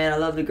 yeah, man, I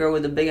love the girl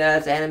with the big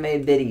ass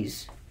anime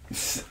bitties.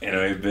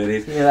 Anime bitties.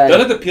 Like, the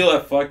other appeal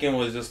that fucking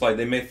was just like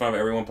they made fun of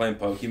everyone playing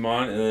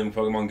Pokemon, and then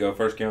Pokemon Go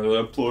first came out. They're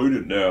like, I played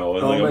it now.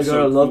 And oh like, my god,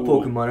 so I love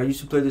cool. Pokemon. I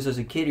used to play this as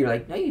a kid. You're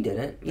like, no, you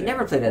didn't. You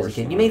never played it as a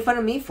kid. You made fun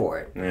of me for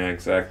it. Yeah,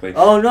 exactly.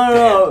 Oh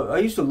no, I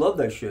used to love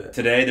that shit.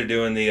 Today they're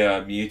doing the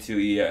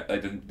Mewtwo,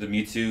 like the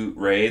Mewtwo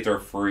raids are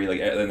free. Like,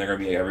 then they're gonna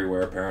be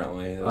everywhere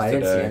apparently. I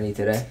didn't see any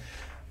today.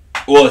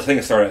 Well, I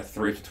think it started at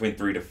between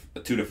 2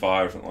 to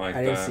 5 or something like that.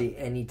 I didn't see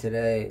any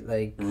today.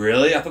 Like,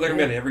 really? I thought they were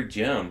gonna be at every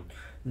gym.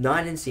 No,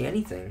 I didn't see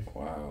anything.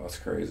 Wow, that's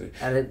crazy.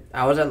 And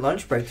I was at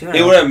lunch break too.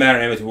 It wouldn't matter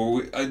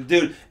anyway.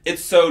 Dude,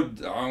 it's so.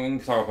 I'm gonna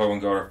talk about one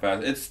go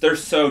fast. They're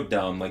so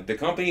dumb. Like the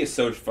company is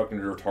so fucking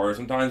retarded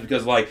sometimes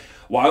because like,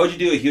 why would you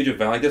do a huge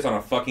event like this on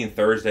a fucking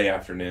Thursday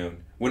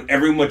afternoon when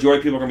majority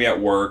of people are gonna be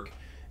at work,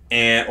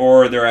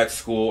 or they're at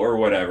school or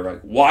whatever?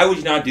 Like, why would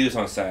you not do this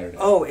on Saturday?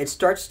 Oh, it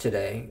starts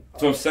today.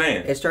 That's what I'm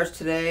saying. It starts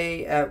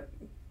today at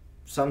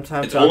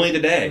sometime. It's only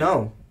today.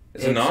 No,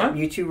 is it not?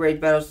 YouTube Raid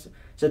Battles.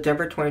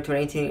 September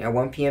 2018 at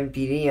 1 p.m.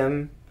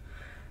 PDM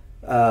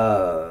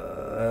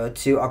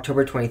to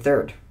October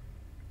 23rd.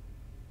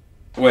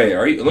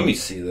 Wait, let me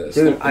see this.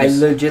 Dude, I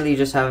legitimately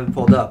just have it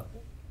pulled up.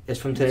 It's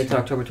from today to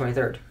October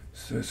 23rd.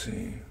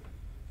 Sissy.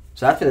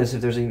 So after this,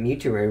 if there's a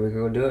Mewtwo raid, we can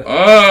go do it.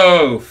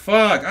 Oh,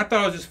 fuck. I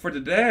thought it was just for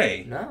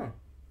today. No.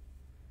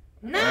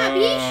 Nah,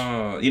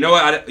 bitch. You know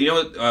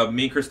what?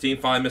 Me and Christine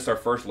finally missed our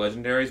first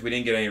legendaries. We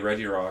didn't get any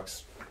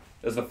Regirocks.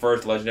 That's the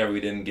first legendary we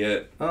didn't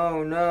get.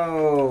 Oh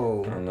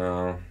no! I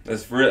know.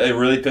 It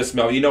really pissed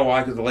me off. You know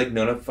why? Because the Lake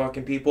Nona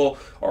fucking people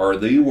are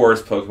the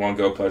worst Pokemon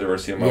Go players I've ever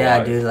seen in my life.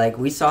 Yeah, dude. Like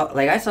I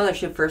saw that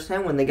shit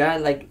firsthand when the guy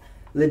like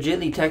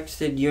legitimately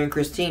texted you and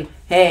Christine,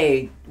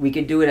 "Hey, we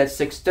could do it at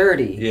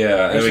 6:30."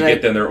 Yeah, and we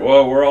get them there.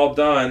 Whoa, we're all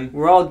done.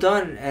 We're all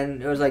done,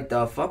 and it was like,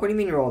 the fuck? What do you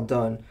mean you're all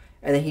done?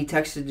 And then he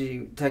texted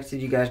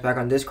you guys back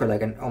on Discord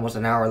like almost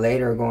an hour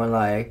later, going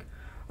like,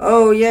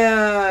 "Oh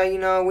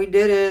yeah, we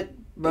did it.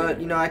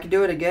 But, you know, I can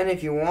do it again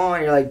if you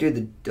want. You're like,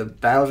 dude, the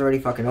battle's already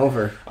fucking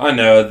over. I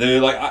know,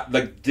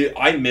 dude. Dude,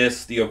 I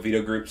miss the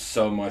Oviedo group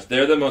so much.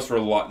 They're the most the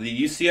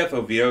UCF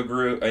Oviedo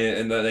group,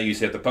 and the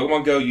UCF, the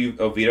Pokemon Go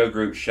Oviedo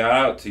group. Shout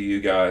out to you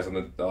guys on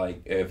the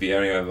if you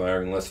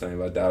haven't listening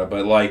about data,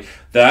 but like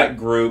that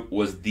group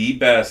was the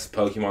best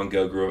Pokemon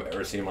Go group I've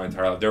ever seen in my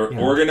entire life. They were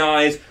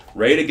organized,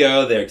 ready to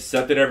go. They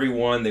accepted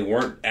everyone. They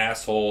weren't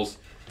assholes.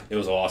 It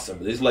was awesome.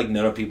 But these like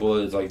nano people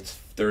is like.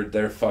 They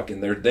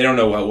don't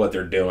know what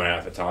they're doing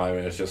half the time,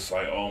 and it's just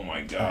like, oh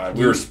my god,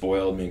 we were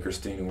spoiled, me and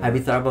Christine. Have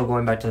you thought about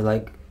going back to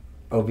like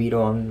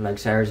Oviedo on like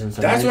Saturdays and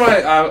That's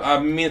Sundays? what I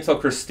mean to tell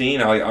Christine.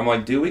 I'm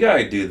like, dude, we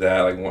gotta do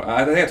that. Like,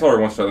 I think I told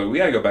her once or other, we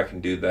gotta go back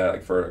and do that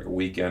like for like a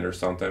weekend or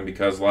something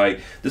because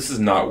like this is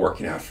not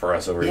working out for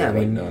us over here. I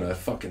mean, no, it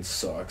fucking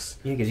sucks.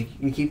 Yeah, because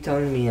you keep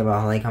telling me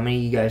about like how many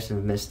of you guys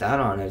have missed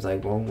out on it. It's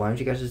like, well, why don't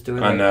you guys just do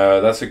it? I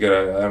know that's a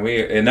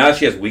good. And now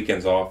she has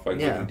weekends off. Like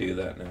we can do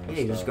that now.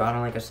 Yeah, you just go out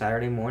on like a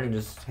Saturday morning,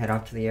 just head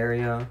out to the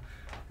area.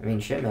 I mean,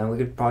 shit, man. We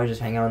could probably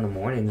just hang out in the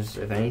mornings,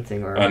 if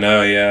anything, or I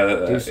know,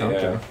 yeah, do something.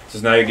 Yeah.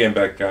 So now you're getting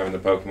back into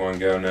Pokemon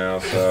Go now,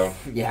 so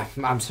yeah,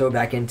 I'm so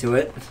back into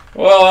it.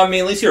 Well, I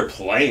mean, at least you're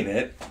playing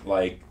it.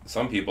 Like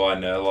some people I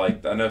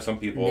know some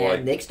people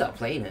like Nick stopped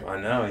playing it.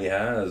 I know he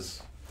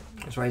has.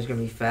 That's why he's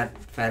gonna be fat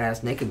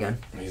ass Nick again.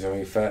 He's gonna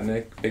be fat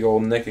Nick, big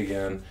old Nick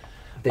again.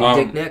 Big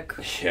dick Nick.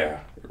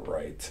 Yeah,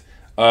 right.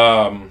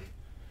 So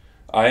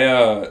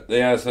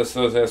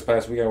this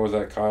past weekend I was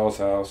at Kyle's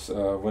house.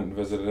 Went and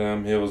visited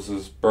him. It was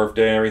his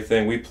birthday and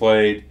everything. We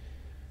played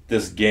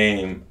this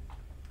game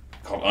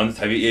called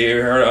have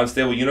you heard of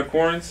Unstable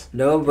Unicorns?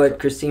 No, but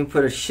Christine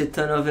put a shit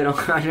ton of it on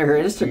her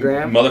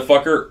Instagram.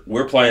 Motherfucker,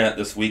 we're playing it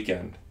this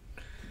weekend.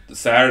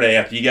 Saturday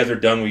after you guys are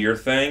done with your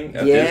thing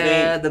at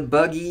Disney. The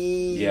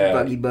buggy.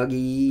 Yeah.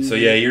 Buggy. So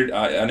yeah,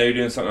 I know you're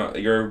doing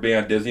something. You're being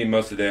at Disney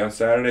most of the day on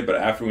Saturday, but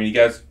after when you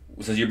guys,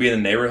 since you're being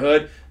in the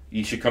neighborhood,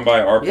 you should come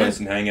by our place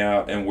and hang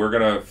out, and we're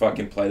gonna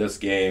fucking play this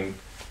game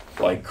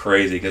like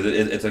crazy because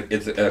it's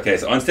okay.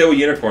 So Unstable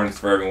Unicorns,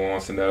 for everyone who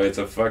wants to know, it's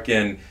a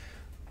fucking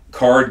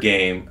card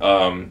game.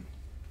 Like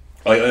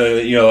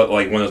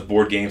like one of those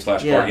board games /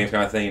 card games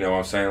kind of thing. You know what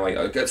I'm saying? Like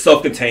a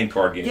self-contained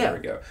card game. There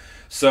we go.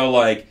 So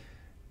like,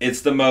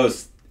 it's the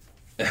most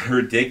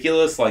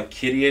ridiculous, like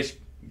kiddyish,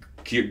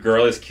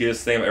 girliest,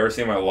 cutest thing I've ever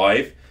seen in my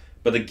life.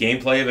 But the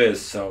gameplay of it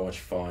is so much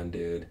fun,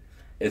 dude.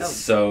 It's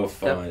so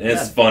fun. And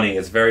it's funny.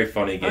 It's a very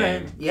funny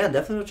game. Right. Yeah,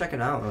 definitely check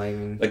it out.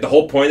 Like the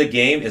whole point of the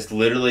game is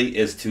literally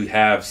to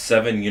have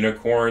 7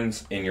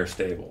 unicorns in your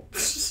stable.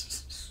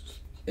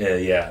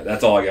 Yeah,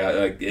 that's all I got.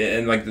 Like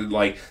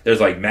there's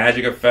like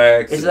magic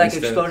effects. Is it like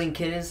Exploding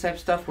Kittens type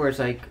stuff where it's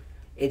like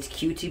it's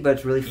cutesy but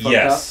it's really fucked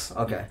up?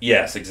 Okay.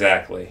 Yes,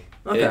 exactly.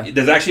 Okay.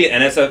 There's actually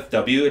an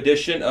NSFW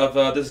edition of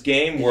this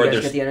game where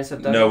there's. Get the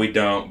NSFW? No, we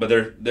don't. But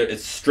it's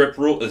there's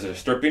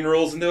stripping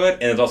rules into it,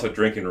 and there's also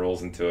drinking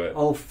rules into it.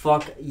 Oh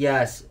fuck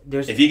yes!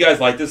 If you guys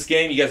like this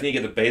game, you guys need to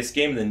get the base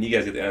game, and then you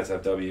guys get the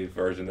NSFW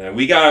version. Then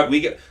we got.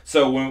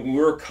 So when we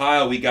were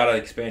Kyle, we got an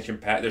expansion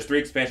pack. There's 3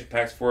 expansion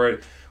packs for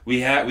it.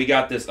 We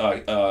got this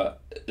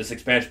this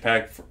expansion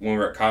pack when we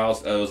were at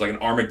Kyle's. It was like an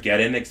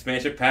Armageddon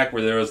expansion pack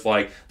where there was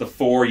like the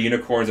 4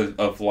 unicorns of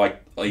the 4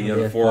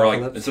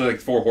 like so like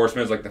 4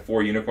 horsemen, like the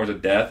 4 unicorns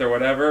of death or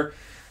whatever,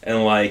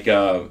 and like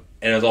and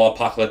it was all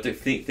apocalyptic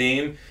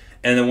theme.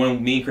 And then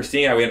when me and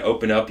Christina we hadn't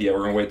opened up yet,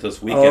 we're gonna wait till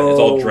this weekend. It's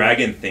all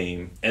dragon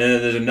theme. And then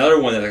there's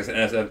another one that's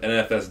like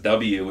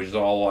NFSW, which is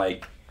all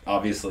like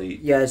obviously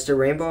it's the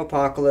Rainbow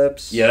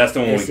Apocalypse. Yeah, that's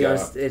the one we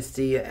got. It's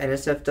the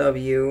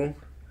NSFW.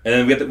 And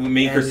then we got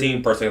me and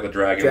Christine personally got the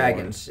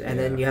dragons, and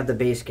then you have the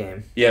base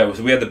game. Yeah,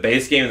 so we have the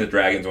base game and the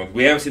dragons one.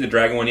 We haven't seen the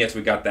dragon one yet, so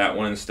we got that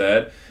one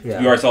instead. Yeah.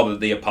 We already saw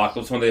the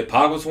apocalypse one. The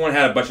apocalypse one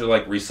had a bunch of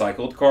like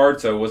recycled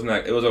cards, so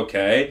it was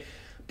okay.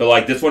 But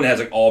like this one has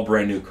like all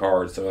brand new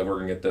cards, so we're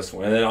gonna get this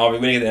one. And then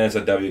obviously we get the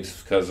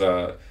NSFW because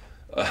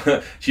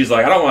she's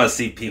like, I don't want to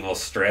see people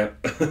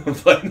strip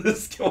playing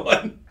this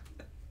one.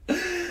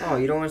 Oh,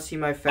 you don't want to see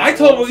my fat I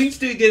told him we used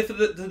to get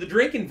the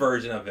drinking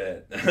version of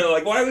it.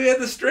 Like, why do we have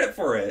to strip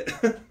for it?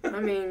 I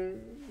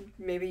mean,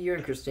 maybe you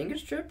and Christine can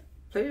strip?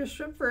 Play a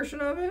strip version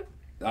of it?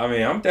 I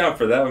mean, I'm down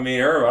for that with me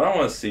and her. I don't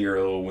want to see her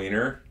little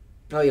wiener.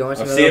 Oh, you want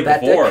to see my little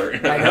bat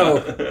dick? I know.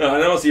 I don't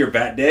want to see your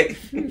bat dick.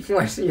 You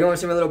want to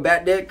see my little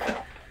bat dick?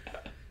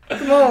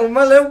 Come on,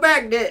 my little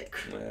back dick.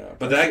 Yeah,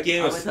 but that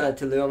game was... I went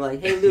to Lou, I'm like,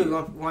 hey Lou, you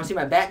want to see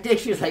my bat dick?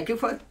 She was like,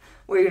 what?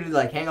 What are you going to do,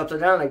 like, hang upside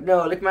down? Like,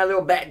 no, look at my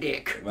little bat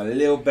dick. My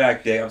little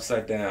back dick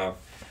upside down.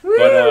 Woo!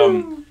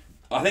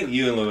 But, I think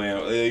you and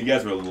Luann, you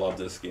guys will love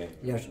this game.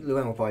 Yeah,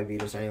 Luann will probably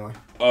beat us anyway.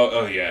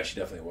 Oh yeah, she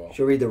definitely will.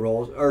 She'll read the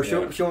rules, or she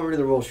won't read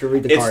the rules. She'll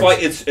read the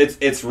cards. It's like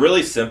it's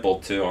really simple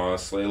too,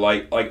 honestly.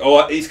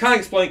 He's kind of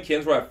explaining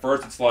Kim's where at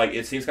first it's like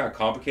it seems kind of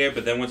complicated,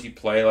 but then once you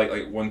play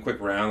like one quick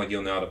round, like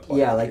you'll know how to play.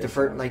 Yeah, like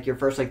your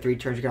first like 3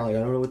 turns, you're kind of like I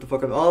don't know what the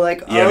fuck I'm. Oh,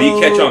 like yeah, but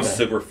you catch on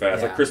super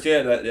fast. Yeah. Like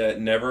Christina,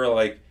 that never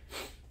like.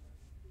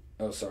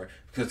 Oh, sorry.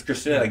 Because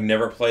Christina like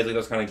never played like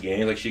those kind of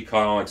games. Like she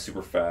caught on like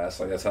super fast.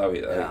 Like that's how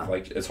we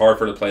like. It's hard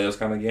for her to play those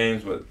kind of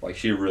games, but like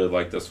she really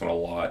liked this one a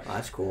lot. Oh,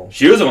 that's cool.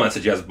 She was the one that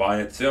suggested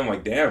buying it too. I'm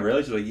like, damn,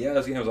 really? She's like, yeah,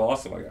 this game was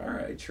awesome. I'm like, all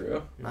right,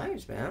 true.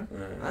 Nice, man.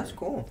 That's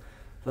cool.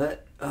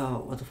 But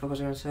what the fuck was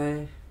I gonna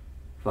say?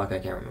 Fuck, I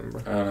can't remember.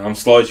 I don't know. I'm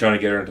slowly trying to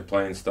get her into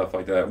playing stuff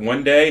like that.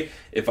 One day,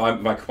 if I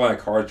play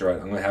cards right,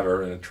 I'm gonna have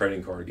her in a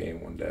trading card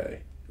game one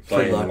day.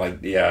 Playing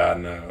like, yeah,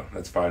 no,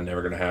 that's probably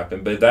never gonna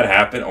happen. But if that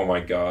happened, oh my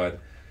god,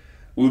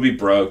 we would be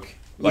broke.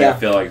 Like I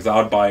feel like, cause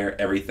I would buy her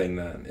everything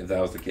then if that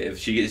was the case.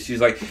 If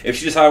she's like, if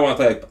she decided I want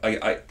to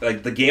play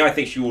like the game, I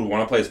think she would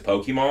want to play is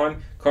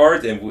Pokemon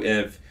cards, and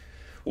if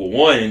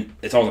one,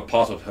 it's almost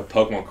impossible to have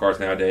Pokemon cards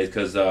nowadays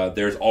because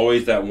there's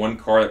always that one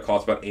card that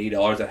costs about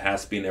 $80 that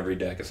has to be in every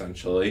deck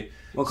essentially.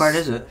 What card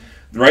is it?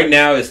 Right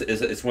now,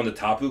 it's one of the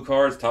Tapu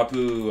cards.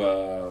 Tapu,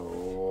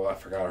 I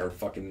forgot her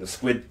fucking the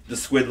squid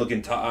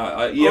looking. Yeah.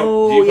 I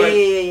know what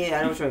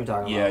you're talking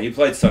about. Yeah, you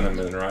played Sun and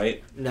Moon,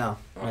 right? No,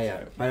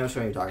 okay. I know what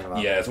you're talking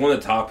about. Yeah, it's one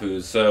of the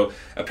Tapus. So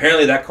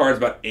apparently that card's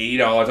about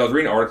 $80. I was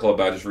reading an article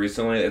about it just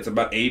recently. It's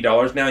about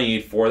 $80 now. You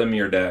need 4 of them in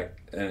your deck,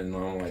 and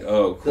I'm like,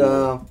 oh,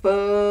 cool.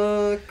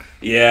 The fuck?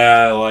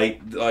 Yeah,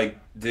 like,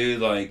 dude,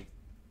 like.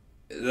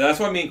 That's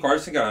why me and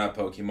Carson got out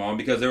of Pokemon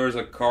because there was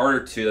a card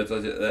or two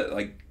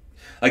that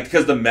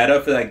because the meta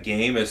for that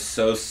game is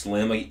so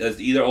slim. Like there's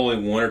either only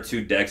 1 or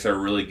 2 decks that are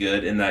really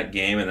good in that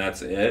game, and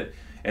that's it.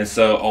 And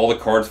so all the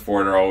cards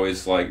for it are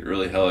always like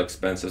really hella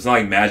expensive. It's not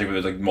like Magic, but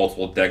there's like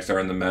multiple decks that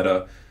are in the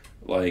meta.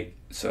 Like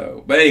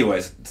so, but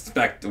anyways, it's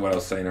back to what I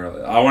was saying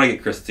earlier. I want to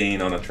get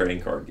Christine on a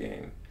trading card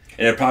game,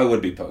 and it probably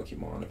would be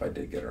Pokemon if I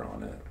did get her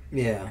on it.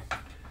 Yeah,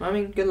 I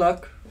mean, good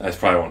luck. That's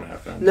probably won't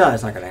happen. No,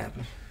 it's not gonna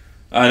happen.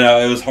 I know,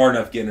 it was hard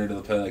enough getting her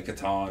to play like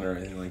Catan or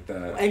anything like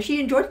that. And she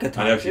enjoyed Catan,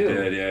 I know too. she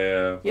did,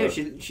 yeah. Yeah,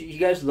 she you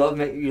guys love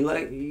me.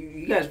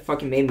 You guys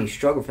fucking made me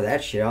struggle for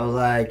that shit. I was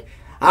like,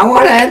 I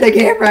want to end the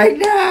game right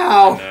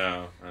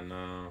now. I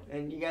know.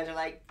 And you guys are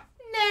like,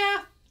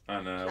 nah. I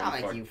know.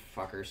 Not like you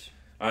fuckers.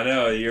 I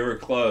know, you were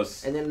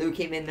close. And then Lou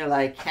came in there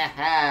like,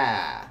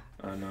 ha.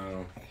 I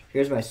know.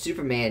 Here's my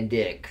Superman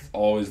dick. It's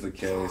always the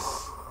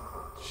case.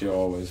 She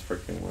always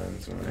freaking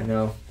wins, man. I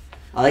know.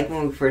 I like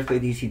when we first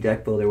played DC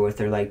Deck Builder with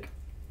her, like,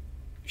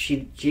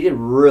 she did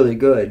really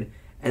good.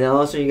 And then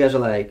all of a sudden you guys are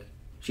like,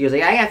 she goes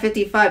like, I got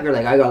 55. You're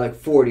like, I got like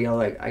 40. I'm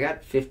like, I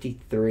got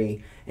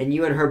 53. And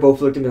you and her both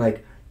looked at me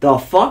like, the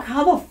fuck?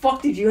 How the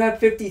fuck did you have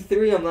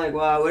 53? I'm like,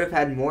 well, I would have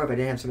had more if I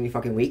didn't have so many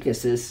fucking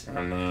weaknesses.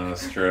 I know,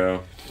 that's true.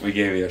 We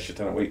gave you a shit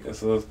ton of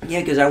weaknesses. Yeah,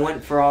 because I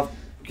went for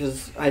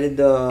because I did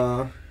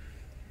the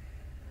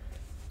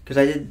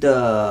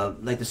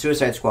like the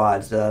Suicide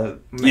Squads, the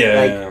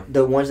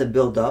ones that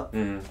build up.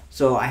 Mm.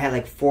 So I had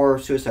like 4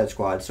 Suicide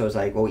Squads. So it's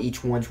like, well,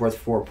 each one's worth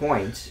 4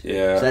 points.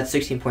 Yeah. So that's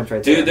 16 points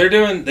right there.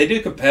 Dude, they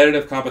do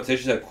competitive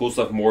competitions at cool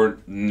stuff more.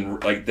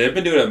 Like they've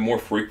been doing it more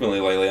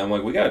frequently lately. I'm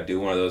like, we gotta do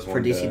one of those for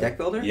DC Deck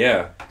Builder.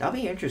 Yeah. That'll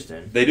be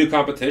interesting. They do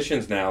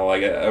competitions now.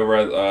 Like over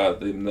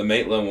at the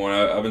Maitland one,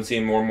 I've been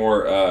seeing more and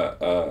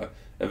more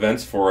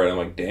events for it. I'm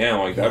like, damn,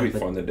 like that'd be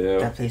fun to do.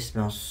 That place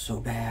smells so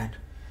bad.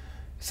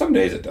 Some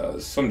days it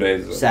does. Some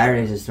days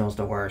Saturdays it smells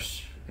the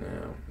worst.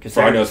 Yeah.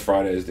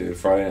 Fridays, dude.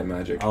 Friday Night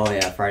Magic. Oh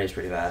yeah, Friday's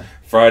pretty bad.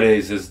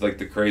 Fridays is like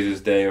the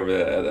craziest day over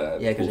that.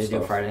 Yeah, because they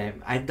do Friday.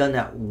 I've done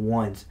that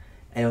once,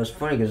 and it was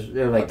funny because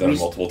they were like, I've done it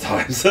multiple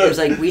times. It was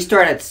like we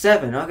start at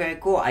 7. Okay,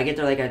 cool. I get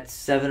there like at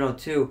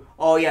 7:02.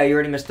 Oh yeah, you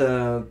already missed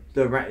the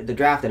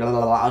draft. And I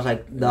was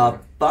like, the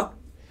fuck.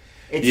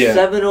 It's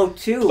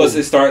 7:02. Plus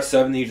they start at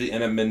 7. They usually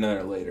end at midnight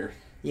or later.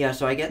 Yeah,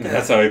 so I get there.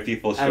 That's how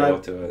people show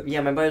up to it.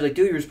 Yeah, my buddy's like,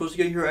 dude, you're supposed to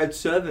get here at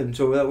 7,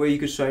 so that way you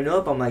could sign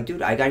up. I'm like,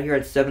 dude, I got here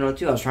at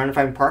 7:02. I was trying to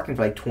find parking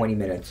for like 20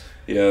 minutes.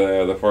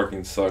 Yeah, the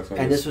parking sucks.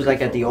 And this was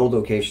like at the old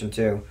location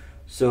too.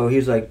 So he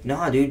was like,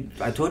 nah, dude,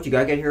 I told you, you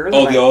gotta get here early.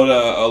 Oh, the old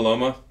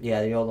Aloma?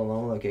 Yeah, the old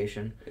Aloma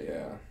location.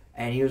 Yeah.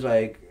 And he was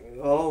like,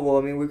 oh, well,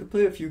 I mean, we could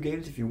play a few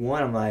games if you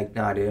want. I'm like,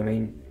 nah, dude, I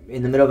mean,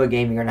 in the middle of a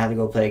game, you're gonna have to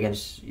go play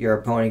against your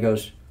opponent. He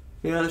goes,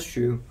 yeah, that's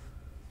true.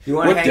 You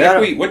want to hang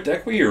out? What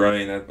deck were you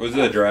running? Was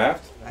it a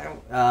draft? I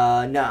don't.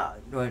 No.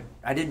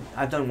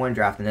 I've done one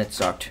draft and it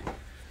sucked.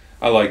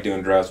 I like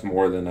doing drafts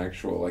more than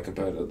actual like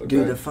competitive.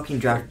 Dude, the fucking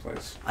draft.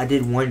 I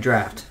did one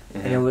draft,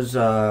 and it was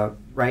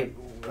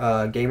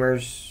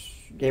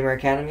Gamer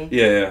Academy.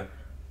 Yeah.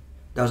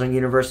 That was on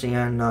University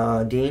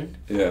on Dean.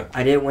 Yeah.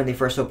 I did it when they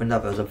first opened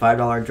up. It was a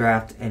 $5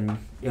 draft, and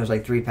it was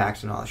like 3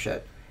 packs and all that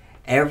shit.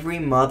 Every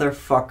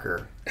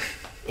motherfucker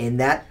in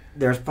that.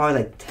 There's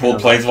probably like 10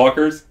 pulled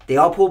Planeswalkers? They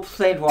all pulled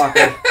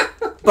Planeswalker,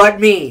 but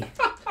me.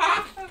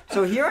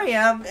 So here I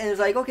am, and it's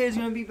like, okay, it's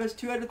going to be best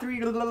 2 out of 3.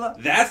 Blah, blah, blah.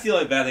 That's the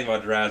only bad thing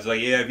about drafts. Like,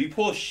 yeah, if you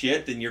pull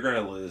shit, then you're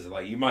going to lose.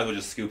 Like, you might as well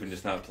just scoop and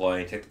just not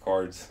play and take the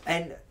cards.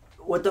 And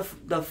what the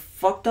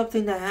fucked up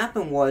thing that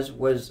happened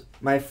was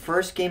my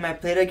first game I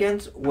played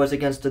against was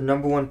against the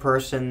 #1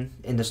 person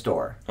in the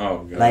store.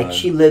 Oh, God. Like,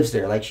 she lives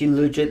there. Like, she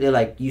legitimately,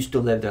 like, used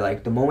to live there.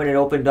 Like, the moment it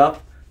opened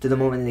up to the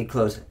moment they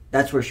closed,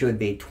 that's where she would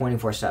be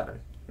 24/7.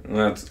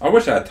 I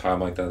wish I had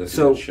time like that to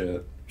do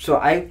shit. So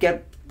I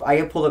get I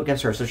get pulled up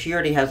against her. So she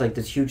already has like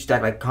this huge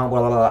stack, like combo,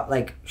 blah, blah, blah.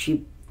 Like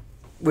she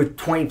with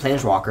 20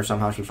 planeswalkers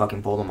somehow she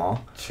fucking pulled them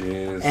all.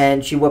 Jeez.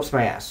 And she whoops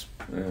my ass.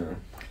 Yeah.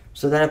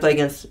 So then I play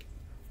against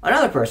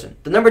another person,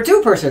 the number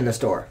 2 person in the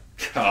store.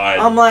 God,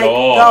 I'm like,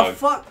 dog. the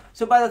fuck.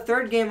 So by the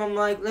third game, I'm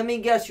like, let me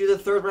guess, you're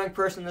the 3rd ranked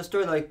person in the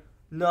store. They're like,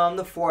 no, I'm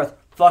the 4th.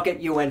 Fuck it,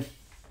 you win.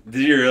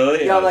 Did you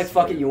really? Yeah, I'm like,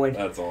 fuck it, you win.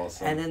 That's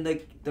awesome. And then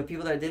the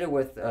people that I did it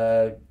with,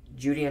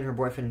 Judy and her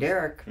boyfriend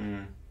Derek,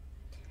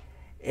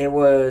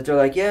 they're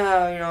like,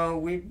 yeah, you know,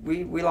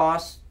 we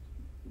lost.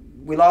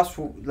 We lost,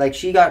 like,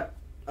 she got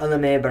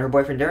eliminated, but her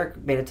boyfriend Derek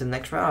made it to the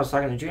next round. I was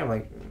talking to Judy, I'm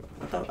like,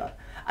 what the...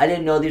 I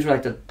didn't know these were,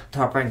 like, the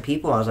top-ranked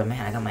people. I was like,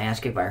 man, I got my ass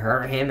kicked by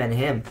her, him, and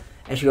him.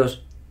 And she goes,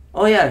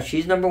 oh, yeah,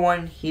 she's number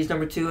 1, he's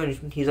number 2,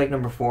 and he's, like,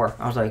 number 4.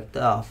 I was like,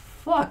 the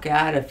fuck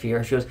out of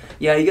here. She goes,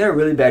 yeah, you got a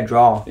really bad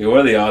draw. Yeah,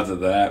 what are the odds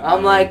of that,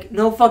 I'm like,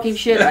 no fucking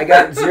shit. I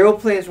got 0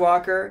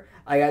 Planeswalker.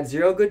 I got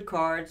 0 good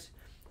cards.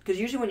 Because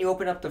usually when you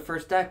open up the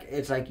first deck,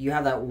 it's like you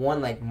have that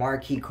one like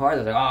marquee card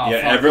that's like, oh,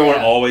 yeah. fuck Everyone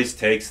yeah. always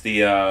takes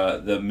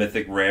the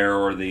mythic rare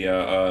or the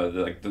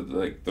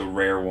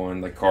rare one,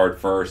 the card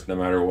first, no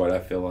matter what. I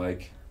feel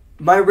like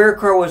my rare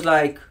card was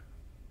like,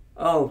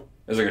 oh,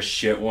 it's like a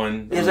shit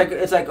one.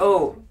 It's like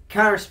oh,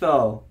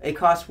 counterspell. It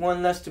costs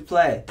 1 less to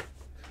play.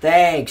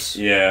 Thanks.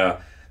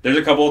 Yeah. There's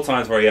a couple of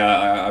times where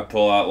I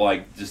pull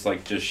out just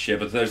shit,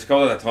 but there's a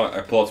couple of times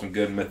I pull out some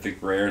good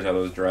mythic rares out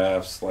of those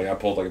drafts. Like I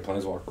pulled like a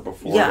planeswalker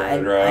before. Yeah,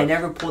 and I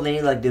never pulled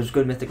any like those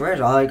good mythic rares.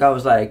 All I got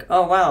was like,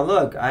 oh wow,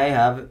 look, I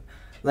have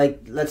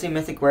like let's say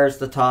mythic rares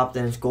the top,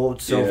 then it's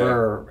gold,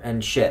 silver,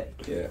 and shit.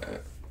 Yeah.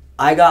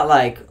 I got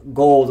like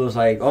gold. It was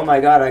like, oh my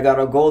god, I got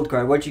a gold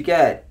card. What'd you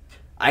get?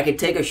 I could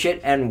take a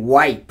shit and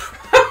wipe.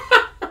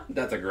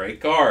 That's a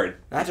great card.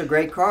 That's a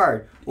great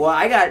card. Well,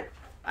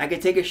 I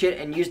could take a shit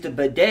and use the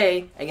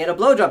bidet and get a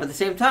blowjob at the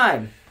same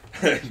time.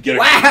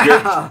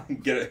 Wow!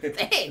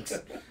 Thanks.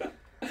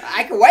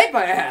 I can wipe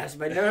my ass,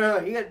 but no,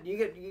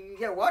 you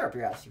get water up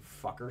your ass, you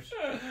fuckers.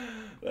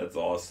 That's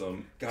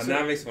awesome. God,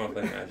 now it makes me want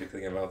to play Magic.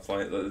 Thinking about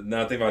playing,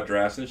 now thinking about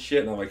drafts and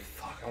shit, and I'm like,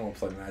 fuck, I want to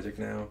play Magic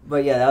now.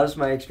 But yeah, that was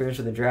my experience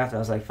with the draft. I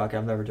was like, fuck it,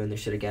 I'm never doing this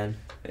shit again.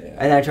 Yeah.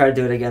 And I tried to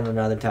do it again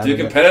another time. Dude,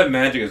 competitive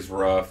Magic is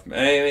rough. I mean,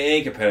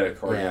 any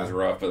competitive card game Yeah. is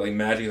rough, but like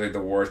Magic is like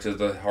the worst because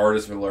the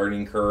hardest for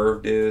learning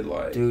curve, dude.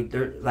 Like, dude,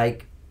 they're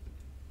like,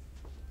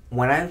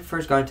 when I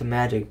first got into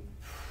Magic,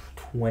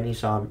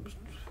 about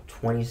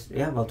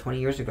 20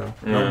 years ago.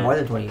 No, more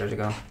than 20 years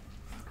ago.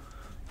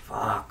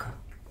 Fuck.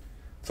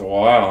 It's a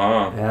while,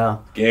 huh? Yeah.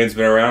 Game's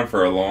been around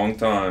for a long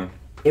time.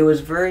 It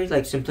was very,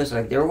 like, simplistic.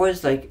 Like, there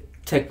was, like,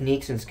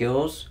 techniques and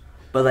skills,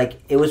 but, like,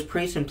 it was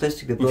pretty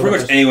simplistic to build Pretty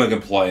much anyone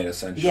can play it,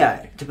 essentially.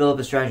 Yeah, to build up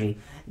a strategy.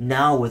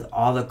 Now, with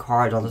all the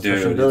cards, all the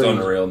special abilities... Dude,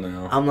 it's unreal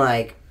now. I'm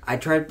like, I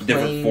tried playing...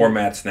 Different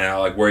formats now,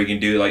 like, where you can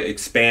do, like,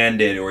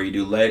 expanded, or you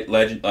do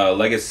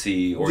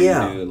legacy, or you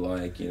do,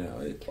 like, you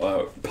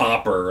know,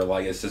 popper, or,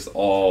 like, it's just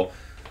all...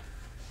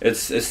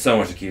 It's so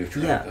much to keep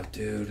track of,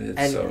 dude.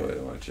 It's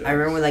so much. I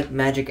remember when, like,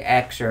 Magic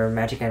X or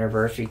Magic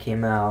Anniversary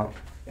came out.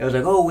 It was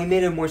like, oh, we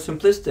made it more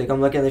simplistic. I'm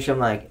looking at this shit,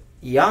 I'm like,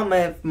 y'all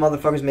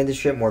motherfuckers made this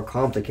shit more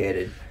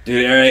complicated.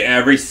 Dude,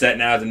 every set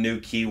now has a new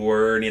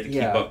keyword, and you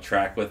have to keep up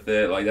track with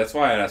it. Like, that's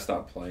why I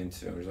stopped playing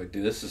too. I was like,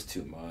 dude, this is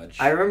too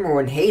much. I remember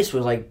when Haste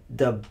was like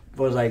the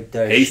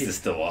Haste is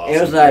still awesome.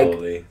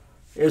 It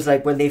was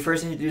like when they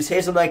first introduced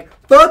Haste, I'm like,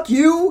 fuck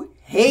you,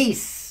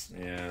 Haste.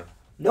 Yeah.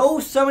 No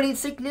summoning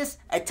sickness,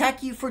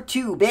 attack you for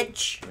 2,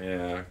 bitch.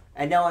 Yeah.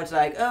 And now it's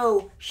like,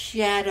 oh,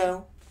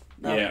 Shadow.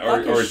 No,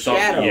 yeah, or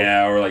something.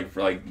 Yeah, or like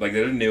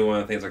there's a new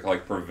one. I think it's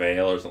like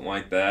Prevail or something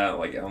like that.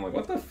 Like I'm like,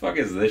 what the fuck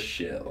is this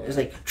shit? Like, it's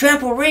like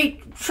trample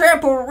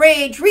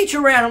rage, reach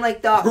around. I'm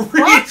like, the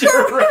reach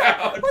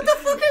around. What the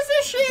fuck is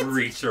this shit?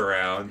 Reach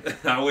around.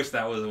 I wish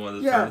that was one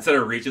of the instead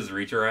of reach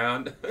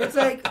around. It's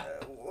like,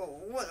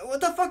 what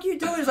the fuck you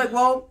doing? It's like,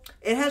 well,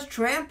 it has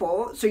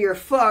trample, so you're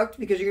fucked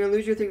because you're gonna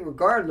lose your thing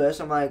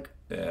regardless. I'm like,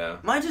 yeah.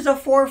 Mine's is a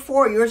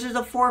 4/4. Yours is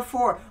a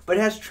 4/4, but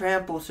it has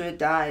trample, so it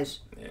dies.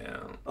 Yeah.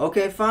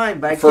 Okay, fine.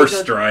 But first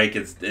strike,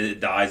 it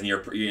dies, and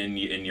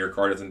your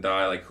card doesn't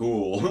die. Like,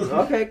 cool.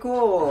 Okay,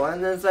 cool.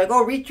 And then it's like,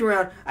 oh, reach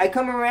around. I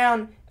come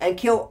around and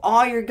kill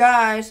all your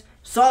guys,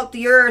 salt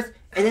the earth,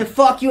 and then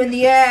fuck you in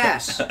the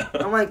ass.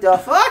 I'm like, the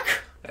fuck?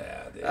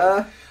 Yeah,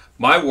 dude.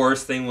 My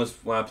worst thing was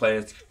when I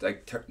played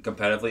like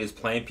competitively is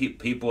playing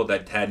people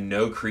that had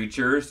no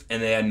creatures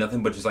and they had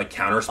nothing but just like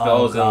counter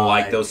spells and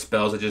like those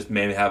spells that just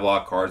made me have a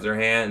lot of cards in their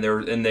hand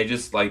and they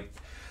just like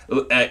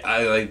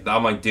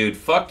I'm like, dude,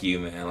 fuck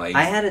you, man. Like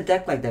I had a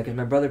deck like that because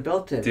my brother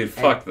built it. Dude,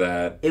 fuck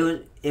that.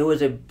 It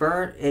was a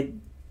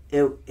burn.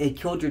 It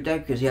killed your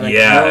deck because you had like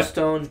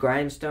Hailstones,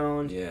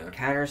 Grindstones,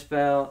 counter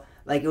spell.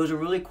 Like it was a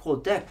really cool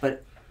deck,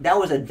 but. That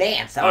was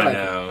advanced.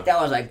 That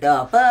was like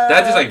the fuck.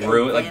 That just like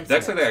ruins like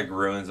decks like that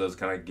ruins those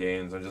kind of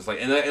games. I'm just like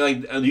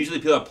and usually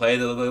people that play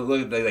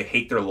they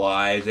hate their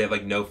lives. They have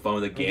like no fun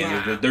with the game.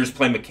 Yeah. They're just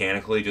playing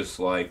mechanically, just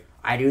like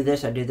I do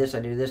this.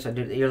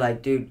 You're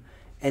like, dude.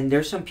 And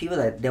there's some people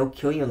that they'll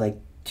kill you in like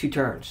 2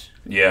 turns.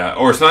 Yeah,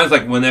 or sometimes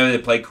like whenever they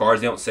play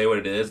cards, they don't say what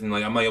it is, and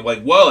like I'm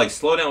like, whoa, like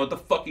slow down, what the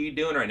fuck are you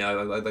doing right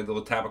now? Like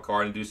they'll tap a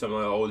card and do something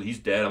like, oh, he's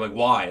dead. I'm like,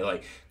 why?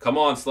 Like, come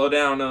on, slow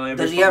down.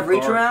 Does he have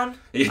reach around?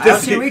 I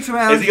don't see reach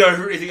around. Is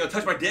he gonna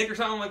touch my dick or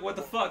something? Like, what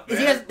the fuck? Does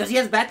he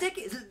have bat dick?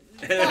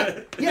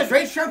 He has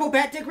rage trample,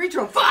 bat dick, reach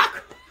around.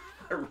 Fuck.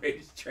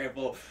 Rage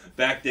trample,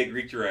 back dick,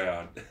 reach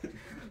around.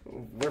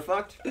 We're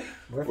fucked.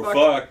 We're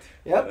fucked.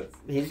 Yep.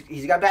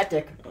 He's got bat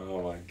dick.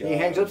 Oh my god. He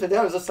hangs upside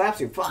down and just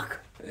slaps you. Fuck.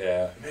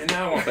 Yeah, man.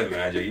 Now I want to play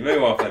Magic. You maybe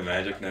want to play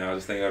Magic now.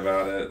 Just thinking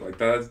about it, like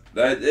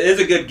that is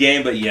a good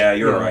game, but yeah,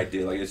 you're right,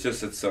 dude. Like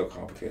it's so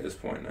complicated at this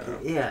point now.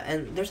 Yeah,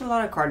 and there's a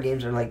lot of card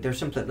games that are like they're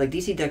simple. Like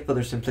DC Deck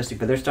Builder's simplistic,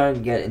 but they're starting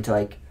to get into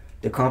like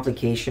the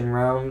complication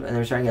realm, and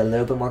they're starting to get a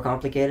little bit more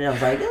complicated. I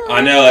was like,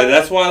 I know. Like,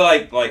 that's why,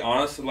 like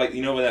honestly, like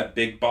you know when that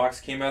big box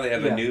came out, they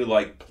have a new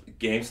like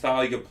game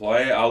style you could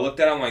play. I looked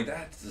at it, I'm like,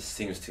 that just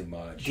seems too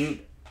much. Dude,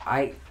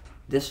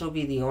 this will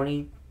be the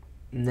only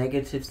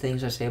negative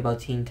things I say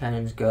about Teen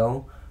Titans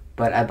Go,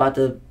 but I bought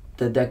the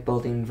deck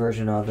building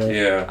version of it.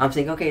 Yeah. I'm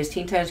thinking, okay, it's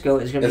Teen Titans Go.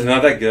 It's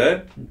not that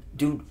good?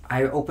 Dude,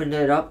 I opened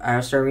it up,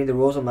 I started reading the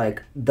rules, I'm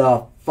like,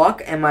 the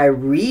fuck am I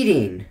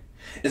reading?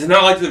 Is it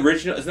not like the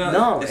original? It's not.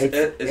 No,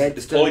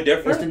 it's totally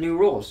different? It's the new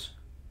rules.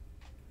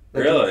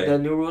 Like really? The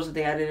new rules that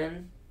they added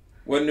in.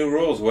 What new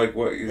rules? What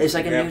it's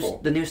like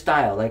the new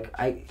style. Like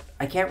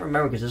I can't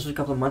remember because this was a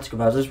couple of months ago.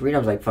 But I was just reading. I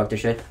was like, "Fuck this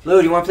shit." Lou,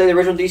 do you want to play the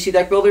original DC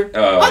Deck Builder?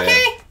 Oh,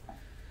 okay.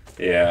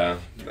 Yeah,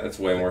 that's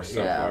way more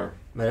simpler. Yeah,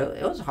 but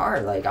it was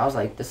hard. Like I was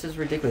like, "This is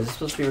ridiculous. This is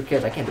supposed to be for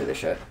kids. I can't do this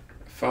shit."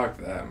 Fuck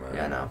that, man.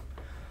 Yeah, I know.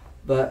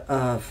 But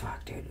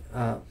fuck, dude.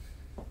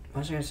 What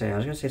was I gonna say? I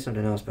was gonna say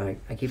something else, but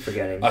I keep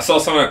forgetting. I saw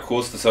some of that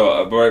cool stuff.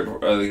 So,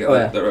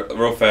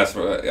 real fast.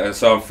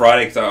 So on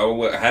Friday, because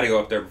I had to go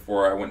up there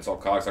before I went and saw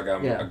Cox. I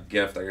got him a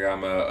gift. I got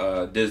him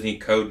a Disney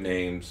Code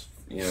Names.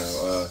 You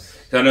know,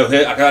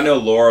 I know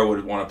Laura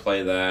would want to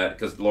play that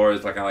because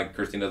Laura's like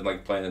Christine doesn't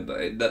like playing.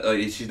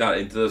 She's not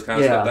into this kind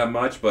of stuff that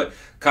much. But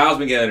Kyle's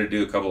been getting her to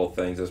do a couple of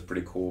things. That's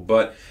pretty cool.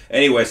 But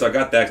anyway, so I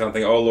got that because I'm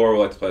thinking, oh, Laura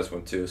would like to play this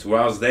one too. So when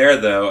I was there,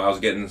 though, I was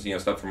getting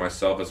stuff for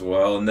myself as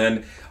well. And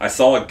then I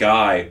saw a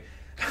guy,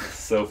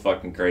 so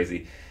fucking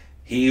crazy.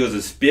 He was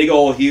this big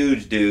old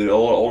huge dude,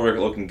 older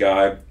looking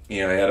guy.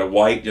 You know, he had a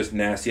white, just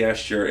nasty ass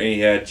shirt, and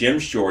he had gym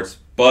shorts,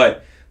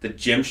 but the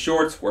gym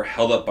shorts were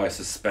held up by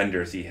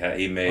suspenders he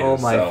made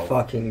himself. Oh my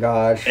fucking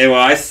god. And when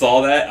I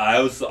saw that, I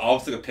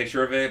almost took a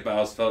picture of it, but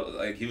I felt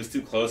like he was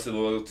too close and a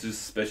little too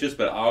suspicious,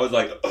 but I was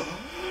like,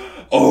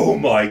 oh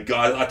my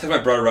god. I took my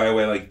brother right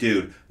away, like,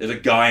 dude, there's a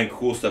guy in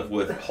cool stuff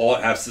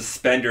have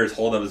suspenders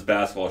holding up his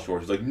basketball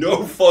shorts. He's like,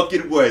 no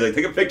fucking way. Like,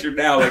 take a picture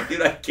now. Like,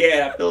 dude, I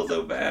can't. I feel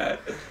so bad.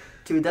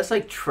 Dude, that's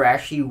like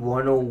trashy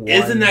 101.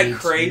 Isn't that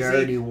crazy?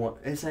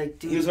 It's like,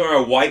 dude. He was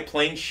wearing a white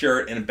plain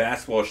shirt and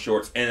basketball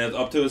shorts, and it was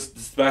up to his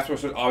basketball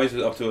shorts,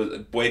 obviously up to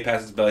his, way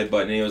past his belly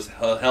button, and he was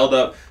held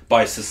up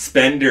by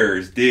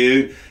suspenders,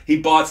 dude.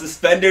 He bought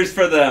suspenders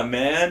for them,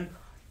 man.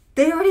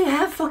 They already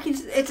have fucking.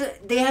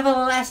 They have an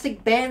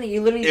elastic band that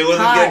you literally tie. It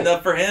wasn't good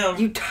enough for him.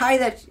 You tie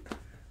that.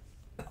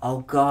 Oh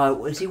god,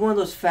 was he one of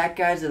those fat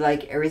guys that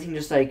like everything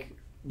just like.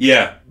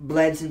 Yeah.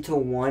 Blends into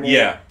one.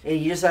 Yeah. And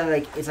you just have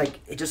it's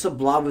just a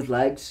blob with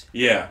legs.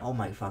 Yeah. Oh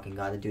my fucking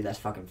god, dude, that's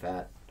fucking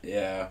fat.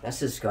 Yeah. That's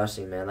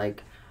disgusting, man.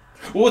 Like.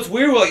 Well, it's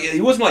weird. Like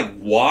he wasn't like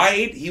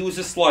wide. He was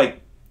just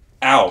like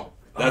out.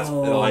 That's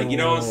like, you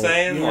know what I'm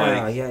saying?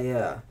 Yeah, like,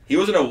 yeah. He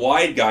wasn't a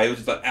wide guy. He was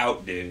just an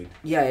out dude.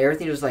 Yeah,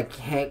 everything was like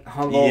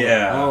hung over.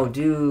 Yeah. Oh,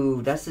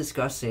 dude, that's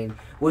disgusting.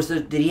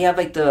 Did he have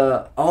like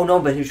the? Oh no,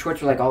 but his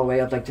shorts were like all the way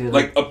up like to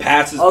like a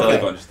past his belly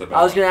button just about.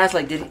 I was gonna ask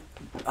like did he?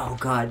 Oh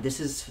god, this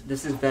is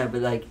bad.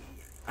 But like,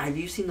 have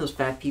you seen those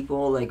fat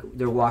people? Like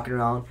they're walking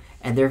around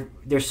and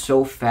they're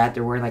so fat.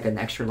 They're wearing like an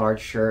extra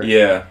large shirt.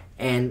 Yeah.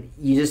 And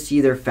you just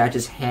see their fat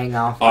just hang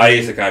off. I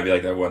used to kind of be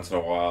like that once in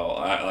a while.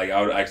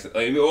 I would actually.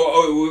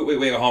 Like,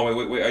 wait, hold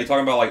on, wait. Are you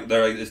talking about like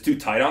it's too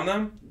tight on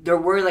them? They're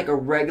wearing like a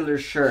regular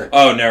shirt.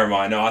 Oh, never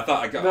mind. No, I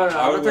thought. No, I'm not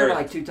talking about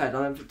like too tight.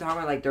 I'm talking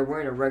about like they're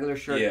wearing a regular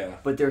shirt. Yeah.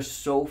 But they're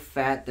so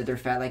fat that their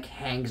fat like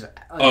hangs.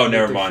 Oh,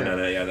 never mind.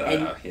 No, yeah.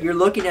 And you're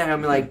looking at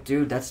them like,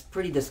 dude, that's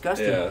pretty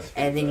disgusting. Yeah,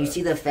 and then you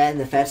see the fat, and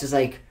the fat's just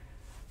like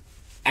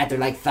at their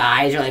like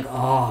thighs. You're like,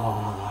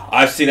 oh.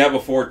 I've seen that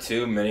before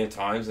too, many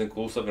times in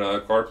cool stuff in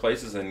other card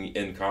places and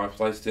in comic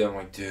places too. I'm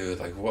like, dude,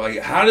 like,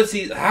 how did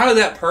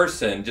that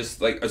person just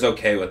like is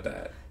okay with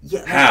that?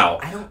 Yeah,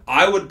 how?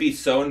 I would be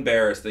so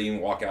embarrassed to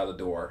even walk out the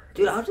door.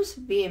 Dude, I'll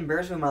just be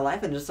embarrassed with my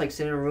life and just like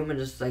sit in a room and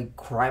just like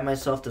cry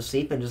myself to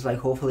sleep and just like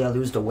hopefully I'll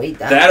lose the weight.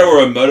 That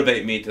or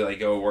motivate me to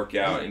like go work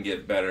out and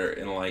get better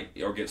and like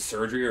or get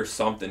surgery or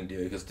something,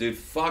 dude. Because dude,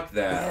 fuck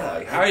that. Yeah.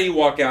 Like, how do you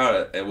walk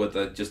out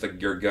with just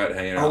like your gut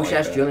hanging out? I wish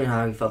asked Julian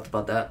how he felt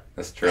about that.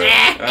 That's true.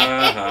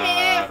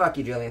 Fuck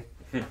you, Julian.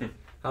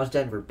 How's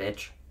Denver,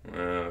 bitch?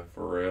 For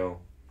real.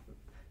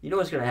 You know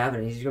what's gonna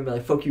happen? He's gonna be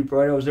like, "Fuck you,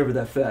 bro. I was never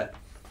that fat."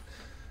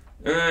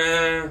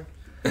 Yeah,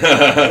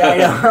 I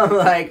know. I'm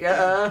like,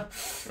 I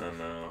don't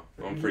know.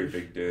 I'm a pretty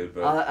big dude,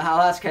 but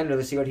I'll ask Kendall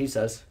to see what he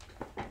says.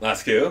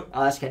 Ask who?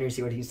 I'll ask Henry,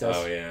 see what he says.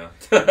 Oh, yeah.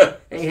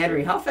 Hey,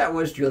 Henry, how fat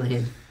was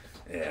Julian?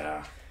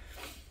 Yeah.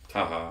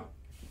 Haha.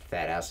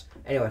 Fat ass.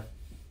 Anyway.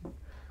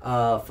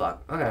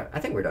 Fuck. Okay, I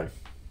think we're done.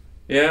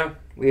 Yeah.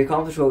 We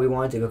accomplished what we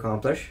wanted to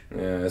accomplish.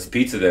 Yeah, it's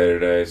pizza day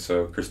today,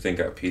 so Christine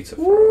got pizza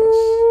for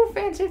Ooh, us.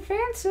 fancy,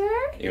 fancy.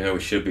 Even though we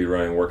should be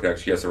running work,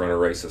 actually, she has to run a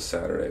race this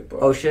Saturday. But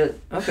Oh, shit.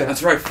 Okay.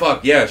 that's right,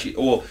 fuck. Yeah,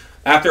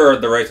 after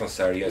the race on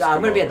Saturday, you guys Yeah,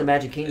 I'm going to be over. at the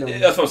Magic Kingdom.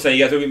 That's what I'm saying.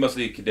 You guys will be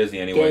mostly at Disney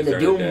anyways. Getting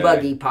the Doom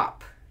Buggy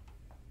pop.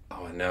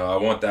 Oh, no, I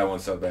want that one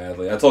so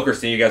badly. I told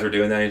Christine you guys were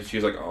doing that, and she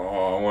was like,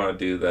 oh, I want to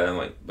do that. I'm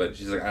like, but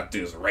she's like, I have to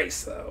do this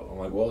race, though. I'm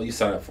like, well, you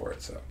sign up for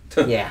it, so.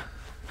 Yeah.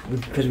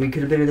 Because we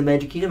could have been in the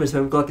Magic Kingdom at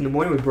 7 o'clock in the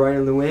morning with Brian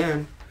and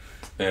Luann.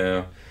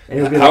 Yeah.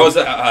 And How was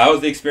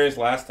the experience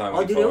last time?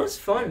 Oh, dude, it was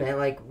fun, man.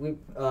 Like, we...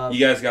 you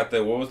guys got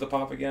what was the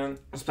pop again?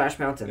 Splash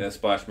Mountain. Yeah,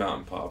 Splash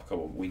Mountain pop a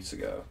couple of weeks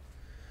ago.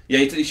 Yeah,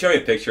 you showed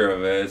me a picture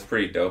of it. It's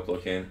pretty dope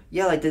looking.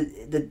 Yeah, like,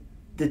 the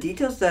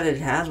details that it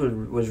has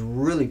was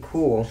really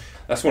cool.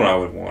 That's what I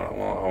would want. I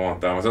want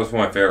that one. That's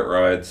one of my favorite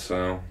rides,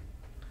 so...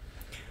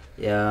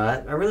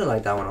 Yeah, I really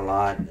like that one a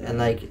lot. And,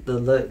 like,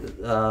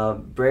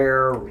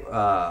 Bear,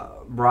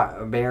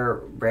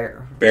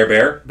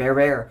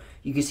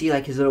 you can see,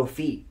 like, his little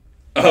feet.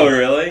 Oh,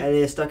 really? And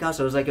it stuck out,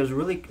 so it was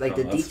really, like,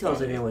 the details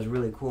funny. in it was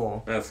really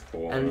cool. That's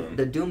cool, And man.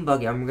 the Doom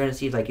Buggy, I'm going to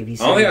see, like, if you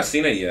see... I don't think I've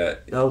seen it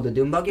yet. Oh, the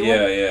Doom Buggy one?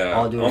 Yeah.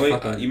 Oh,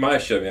 dude, you might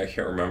have showed me. I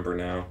can't remember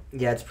now.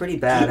 Yeah, it's pretty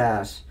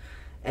badass.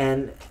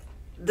 And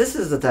this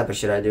is the type of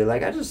shit I do.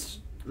 Like, I just,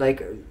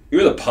 like...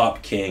 You're the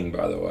pop king,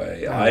 by the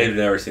way. I've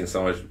never seen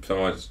so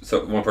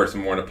one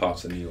person more into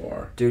pops than you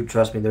are. Dude,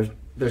 trust me, there's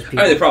people...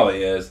 I mean, it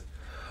probably is.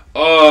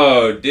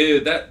 Oh,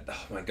 dude, oh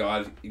my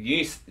god.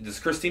 Does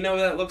Christine know what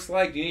that looks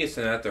like? You need to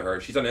send that to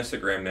her. She's on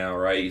Instagram now,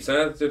 right? You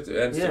send that to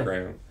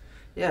Instagram.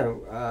 Yeah,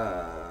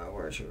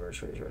 where is she?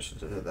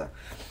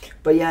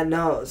 But yeah,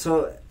 no,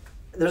 so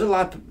there's a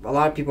lot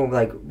of people,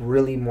 like,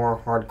 really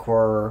more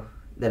hardcore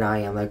than I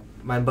am. Like,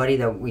 my buddy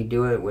that we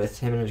do it with,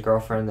 him and his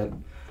girlfriend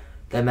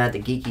that met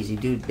at the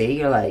Geekies, dude,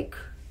 they are like...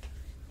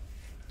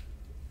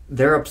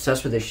 They're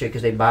obsessed with this shit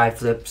because they buy,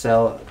 flip,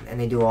 sell, and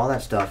they do all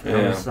that stuff. And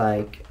I'm just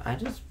like, I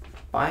just...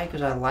 buy it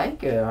because I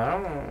like it.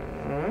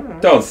 I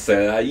don't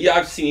say that. Yeah,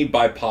 I've seen you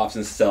buy pops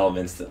and sell them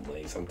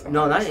instantly sometimes.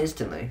 No, not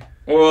instantly.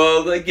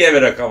 Well, they give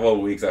it a couple of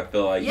weeks. I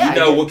feel like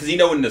because you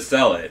know when to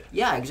sell it.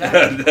 Yeah,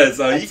 exactly.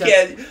 So you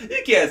can't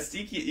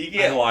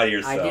lie to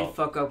yourself. I did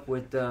fuck up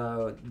with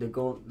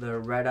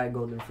the red eye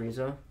golden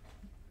Frieza.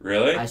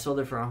 Really? I sold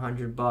it for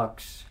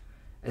 $100,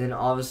 and then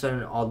all of a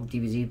sudden, all the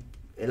DVZ.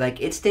 Like,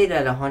 it stayed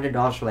at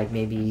 $100 for like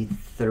maybe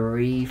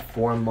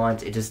 3-4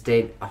 months. It just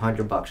stayed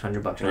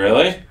 $100.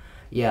 Really?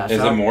 Yeah.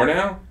 Is it more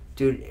now?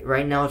 Dude,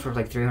 right now it's worth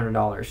like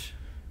 $300.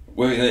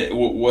 Wait,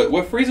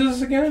 what Frieza is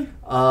this again?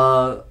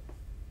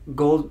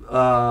 Golden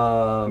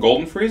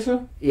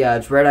Frieza? Yeah,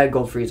 it's Red Eye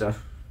Gold Frieza.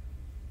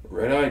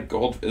 Red Eye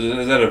Gold?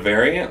 Is that a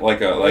variant?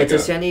 It's a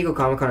San Diego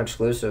Comic-Con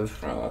exclusive.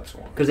 Oh, that's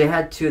one. Because they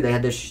had two. They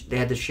had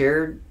the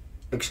shared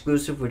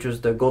exclusive, which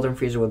was the Golden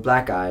Frieza with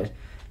black eyes.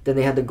 Then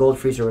they had the Gold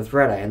Frieza with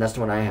red eye, and that's the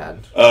one I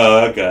had. Oh,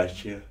 I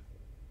gotcha.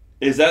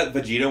 Is that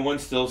Vegeta one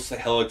still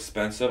hella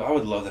expensive? I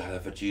would love to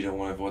have that Vegeta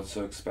one if it wasn't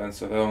so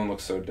expensive. That one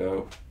looks so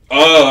dope.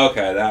 Oh,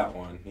 okay, that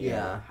one.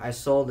 Yeah, I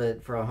sold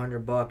it for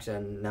 $100,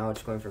 and now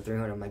it's going for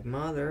 $300. I'm like,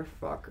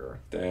 motherfucker.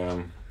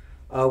 Damn.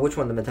 Which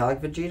one? The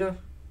metallic Vegeta,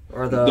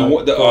 or the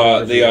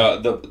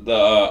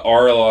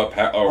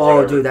Arla?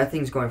 Oh, dude, that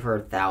thing's going for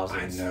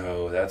thousands. I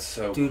know, that's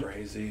so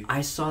crazy.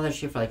 I saw that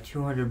shit for like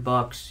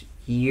 $200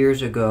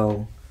 years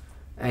ago.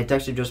 And I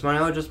texted Justmine,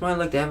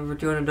 look, they have it for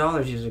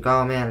 $200. He's like,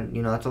 oh man,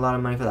 that's a lot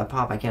of money for that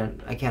pop. I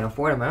can't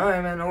afford it. I'm like, all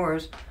right, man, no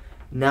worries.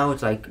 Now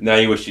it's like... Now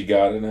you wish you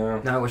got it now?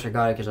 Now I wish I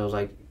got it because I was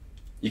like...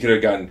 You could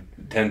have gotten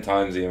 10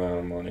 times the amount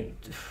of money.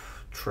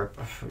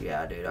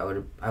 Yeah, dude, I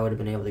would have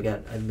been able to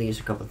get at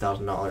least a couple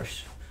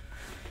 $1,000.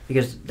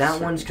 Because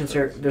that one's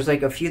considered... There's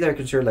like a few that are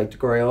considered like the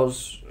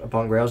Grails,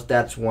 upon Grails.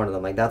 That's one of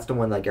them. Like, that's the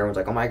one like everyone's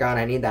like, oh my god,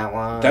 I need that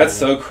one. That's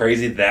so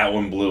crazy that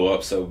one blew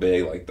up so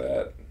big like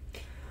that.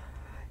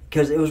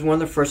 Because it was one of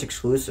the first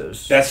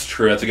exclusives. That's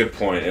true. That's a good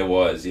point. It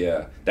was,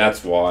 yeah.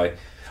 That's why.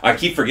 I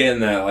keep forgetting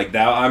that. Like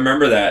that, I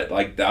remember that.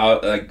 Like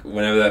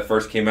whenever that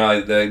first came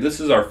out, this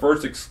is our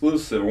first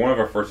exclusive, one of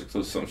our first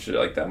exclusives, some shit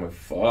like that. I'm like,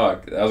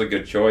 fuck, that was a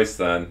good choice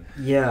then.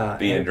 Yeah.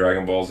 Being in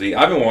Dragon Ball Z,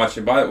 I've been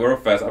watching. Real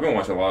fast, I've been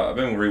watching a lot. I've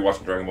been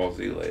rewatching Dragon Ball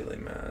Z lately,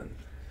 man.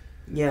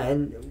 Yeah,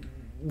 and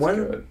one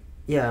of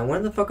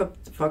the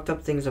fucked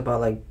up things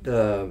about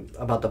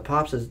the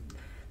pops is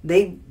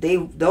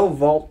they'll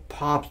vault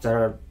pops that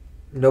are.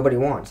 Nobody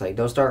wants. Like,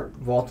 they'll start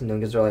vaulting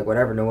them because they're like,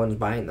 whatever, no one's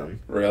buying them.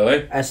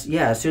 Really? As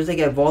soon as they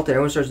get vaulted,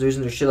 everyone starts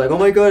losing their shit. Like, oh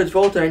my god, it's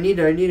vaulted. I need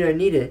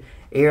it.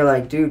 And you're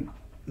like, dude,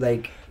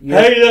 like...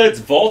 it's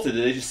vaulted.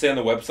 Did they just say on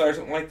the website or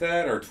something like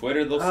that? Or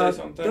Twitter they'll say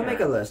something? They'll make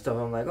a list of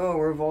them. Like, oh,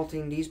 we're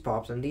vaulting these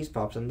pops and these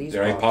pops and these pops. Is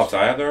there any pops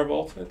I have that are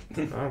vaulted?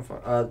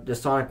 The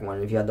Sonic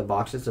one. If you had the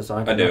boxes, the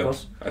Sonic I do.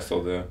 Knuckles. I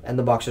still do. And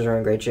the boxes are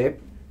in great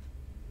shape?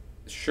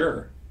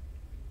 Sure.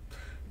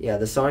 Yeah,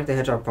 the Sonic the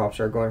Hedgehog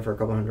pops are going for a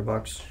couple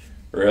 $100.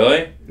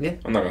 Really? Yeah.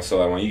 I'm not gonna sell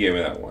that one. You gave me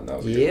that one. That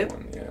was a good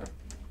one. Yeah.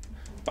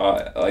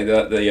 Like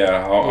that. The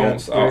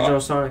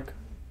original Sonic.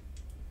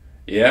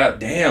 Yeah.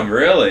 Damn.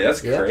 Really?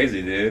 That's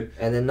crazy, dude.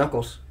 And then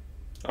Knuckles.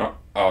 I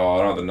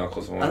don't have the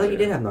Knuckles one. I thought you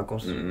did have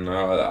Knuckles.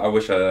 No, I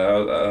wish I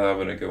that would have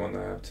been a good one to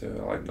have too.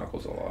 I like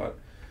Knuckles a lot.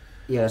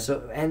 Yeah,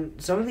 so, and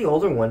some of the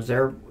older ones,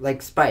 they're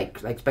like Spike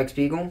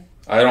Spiegel.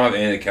 I don't have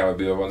any of the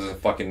Cowboy Bebop ones. It's a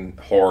fucking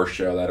horror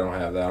show that I don't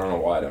have that. I don't know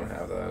why I don't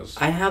have those.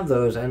 I have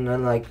those, and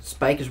then like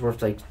Spike is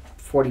worth like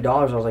 $40.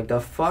 I was like, the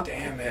fuck?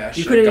 Damn it, I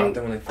should have got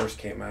them when they first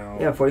came out.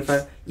 Yeah,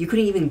 45. You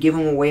couldn't even give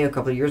them away a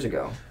couple of years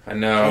ago. I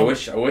know.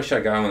 And I wish I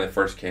got them when they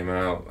first came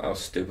out. That was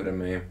stupid of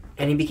me.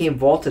 And he became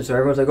vaulted, so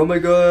everyone's like, "Oh my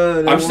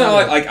god!" I'm just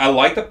not like I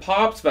like the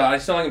Pops, but I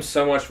just don't like them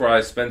so much. Where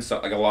I spend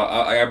a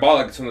lot. I bought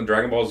like some of the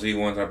Dragon Ball Z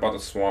ones. I bought the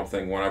Swamp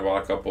Thing one. I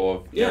bought a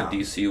couple of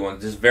DC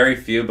ones. Just very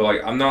few, but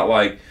like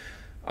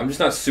I'm just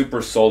not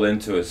super sold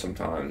into it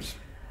sometimes.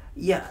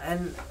 Yeah,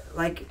 and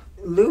like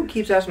Lou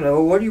keeps asking me,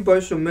 "Oh, why do you buy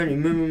so many?"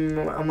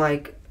 I'm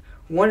like,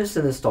 one, it's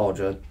the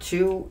nostalgia.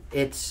 Two,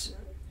 it's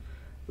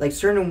like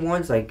certain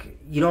ones like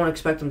you don't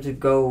expect them to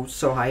go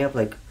so high up.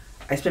 Like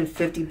I spent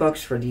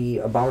 $50 for the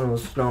Abominable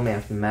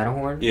Snowman from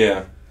Matterhorn.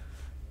 Yeah.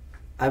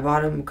 I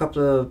bought him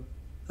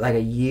a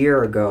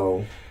year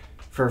ago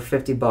for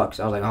 $50. I was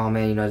like, oh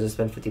man, I just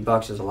spent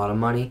 $50. It's a lot of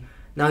money.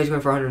 Now he's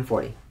going for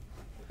 $140.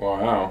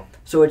 Wow.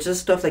 So it's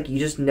just stuff like you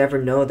just never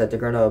know that they're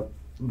gonna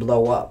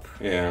blow up.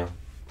 Yeah.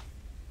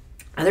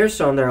 And there's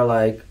some that are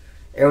like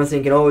everyone's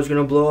thinking, oh, it's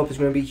gonna blow up, it's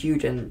gonna be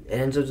huge, and it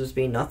ends up just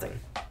being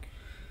nothing.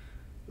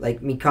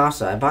 Like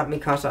Mikasa, I bought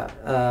Mikasa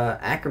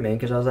Ackerman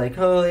because I was like,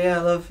 oh yeah,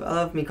 I love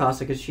Mikasa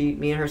because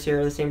me and her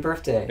share the same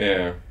birthday.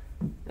 Yeah.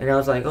 And I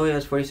was like, oh yeah,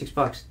 it's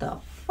 $46. The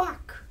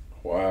fuck?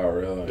 Wow,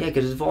 really? Yeah,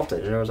 because it's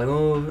vaulted, and I was like,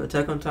 oh,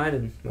 Attack on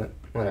Titan, but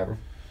whatever.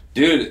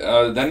 Dude,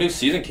 that new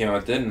season came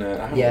out, didn't it?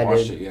 I haven't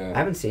watched it yet. I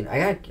haven't seen.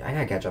 I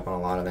gotta catch up on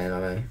a lot of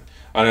anime.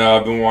 I know.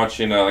 I've been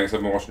watching. Like I said,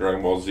 I've been watching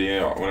Dragon Ball Z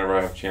whenever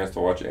I have a chance to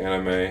watch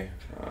anime.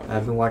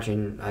 I've been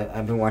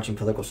watching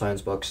political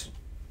science books.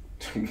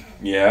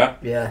 Yeah.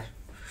 Yeah.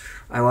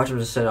 I watch them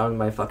just sit on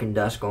my fucking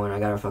desk going, I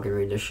gotta fucking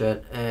read this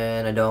shit,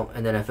 and I don't,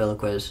 and then I fail a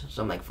quiz,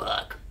 so I'm like,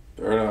 fuck.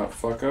 Better not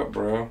fuck up,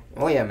 bro.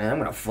 Oh yeah, man, I'm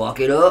gonna fuck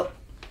it up.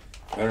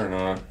 Better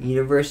not.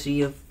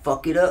 University of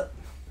fuck it up.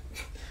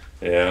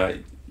 Yeah,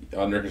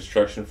 under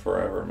construction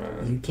forever,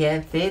 man. You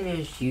can't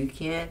finish, you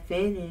can't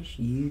finish,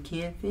 you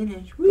can't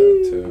finish.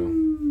 Woo! That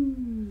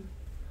too.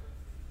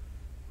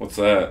 What's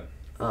that?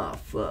 Oh,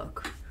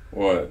 fuck.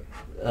 What?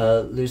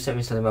 Lou sent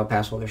me something about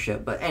pass holder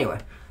shit, but anyway.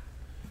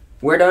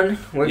 We're done.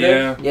 We're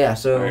good. Yeah.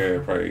 So.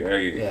 It's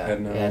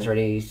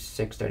already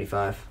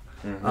 6:35.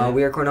 Mm-hmm.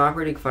 We are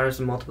cooperating. You can find us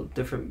on multiple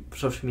different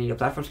social media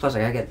platforms. Plus, I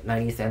gotta get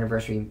 90th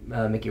anniversary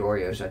Mickey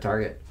Oreos at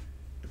Target.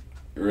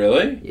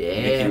 Really?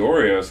 Yeah. Mickey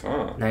Oreos,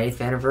 huh? 90th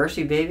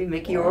anniversary, baby.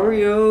 Mickey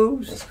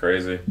Oreos. That's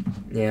crazy.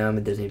 Yeah, I'm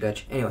a Disney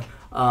bitch. Anyway,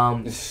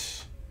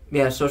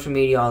 yeah, social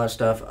media, all that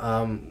stuff.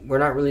 We're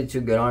not really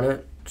too good on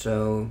it,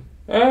 so.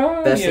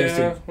 Best things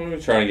to.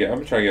 I'm trying to get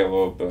a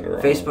little better.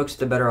 Facebook's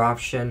the better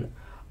option.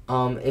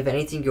 If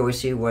anything, you always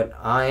see what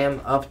I am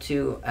up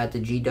to at the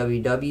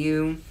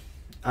GWW.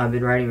 I've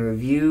been writing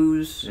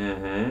reviews.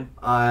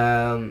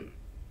 Mm-hmm.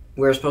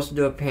 We're supposed to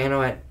do a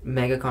panel at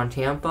MegaCon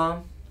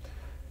Tampa,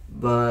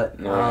 but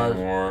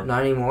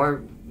not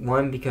anymore.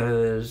 One,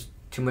 because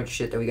too much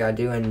shit that we gotta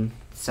do, and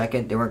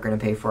second, they weren't gonna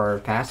pay for our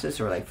passes,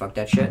 so we're like, fuck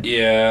that shit.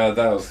 Yeah,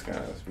 that was kind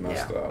of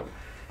messed up.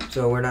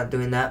 So we're not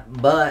doing that,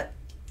 but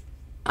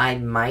I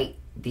might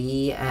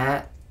be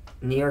at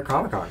New York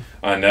Comic Con.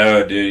 I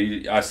know,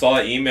 dude. I saw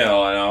the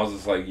email and I was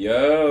just like,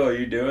 "Yo, are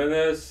you doing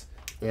this?"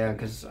 Yeah,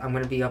 because I'm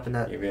gonna be up in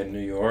that. You'll be in New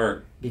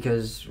York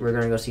because we're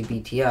gonna go see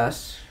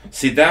BTS.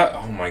 See that?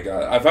 Oh my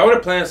god! If I would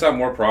have planned this out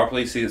more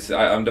properly,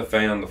 I'm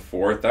defending on the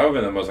 4th. That would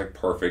have been the most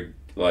perfect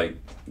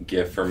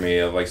gift for me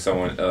of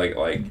someone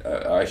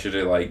I should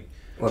have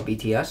What,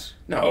 BTS?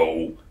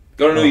 No.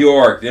 Go to New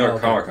York, New York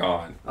Comic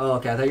Con. Oh,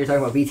 okay. I thought you were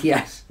talking about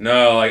BTS.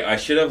 No, I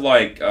should have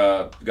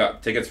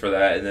got tickets for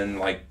that, and then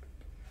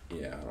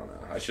yeah,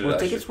 I don't know.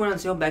 Tickets went on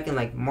sale back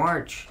in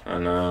March. I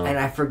know. And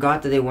I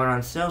forgot that they went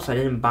on sale, so I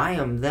didn't buy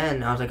them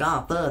then. I was like,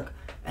 oh fuck.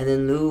 And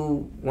then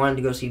Lou wanted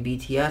to go see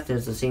BTS, and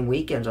it's the same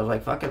weekend. So I was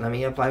like, fuck it, let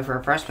me apply for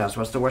a press pass.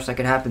 What's the worst that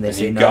could happen? They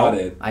say no. Got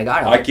it. I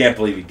got it. I can't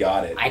believe you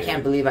got it. I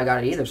can't believe I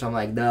got it either. So I'm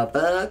like, the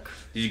fuck.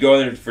 Did you go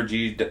there for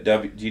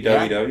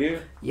GWW?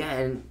 Yeah,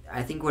 and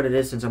I think what it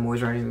is, since I'm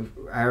always writing,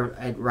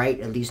 I write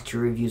at least 2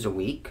 reviews a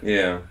week.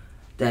 Yeah.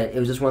 That it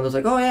was just one of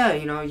those oh yeah,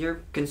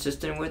 you're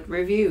consistent with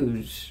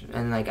reviews,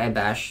 and I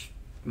bash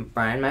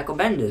Brian Michael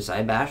Bendis.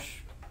 I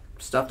bash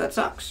stuff that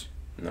sucks.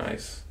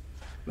 Nice.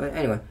 But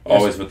anyway.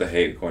 Always with the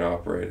hate, Coin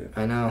Operated.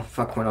 I know.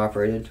 Fuck Coin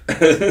Operated.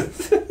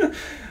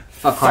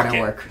 Fuck hard at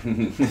work.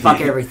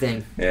 Fuck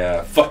everything.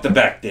 Yeah. Fuck the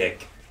back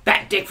dick.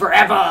 Back dick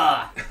forever.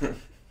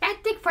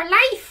 Back dick for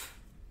life.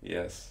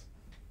 Yes.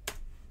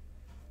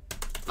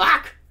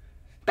 Fuck.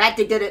 Back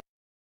dick did it.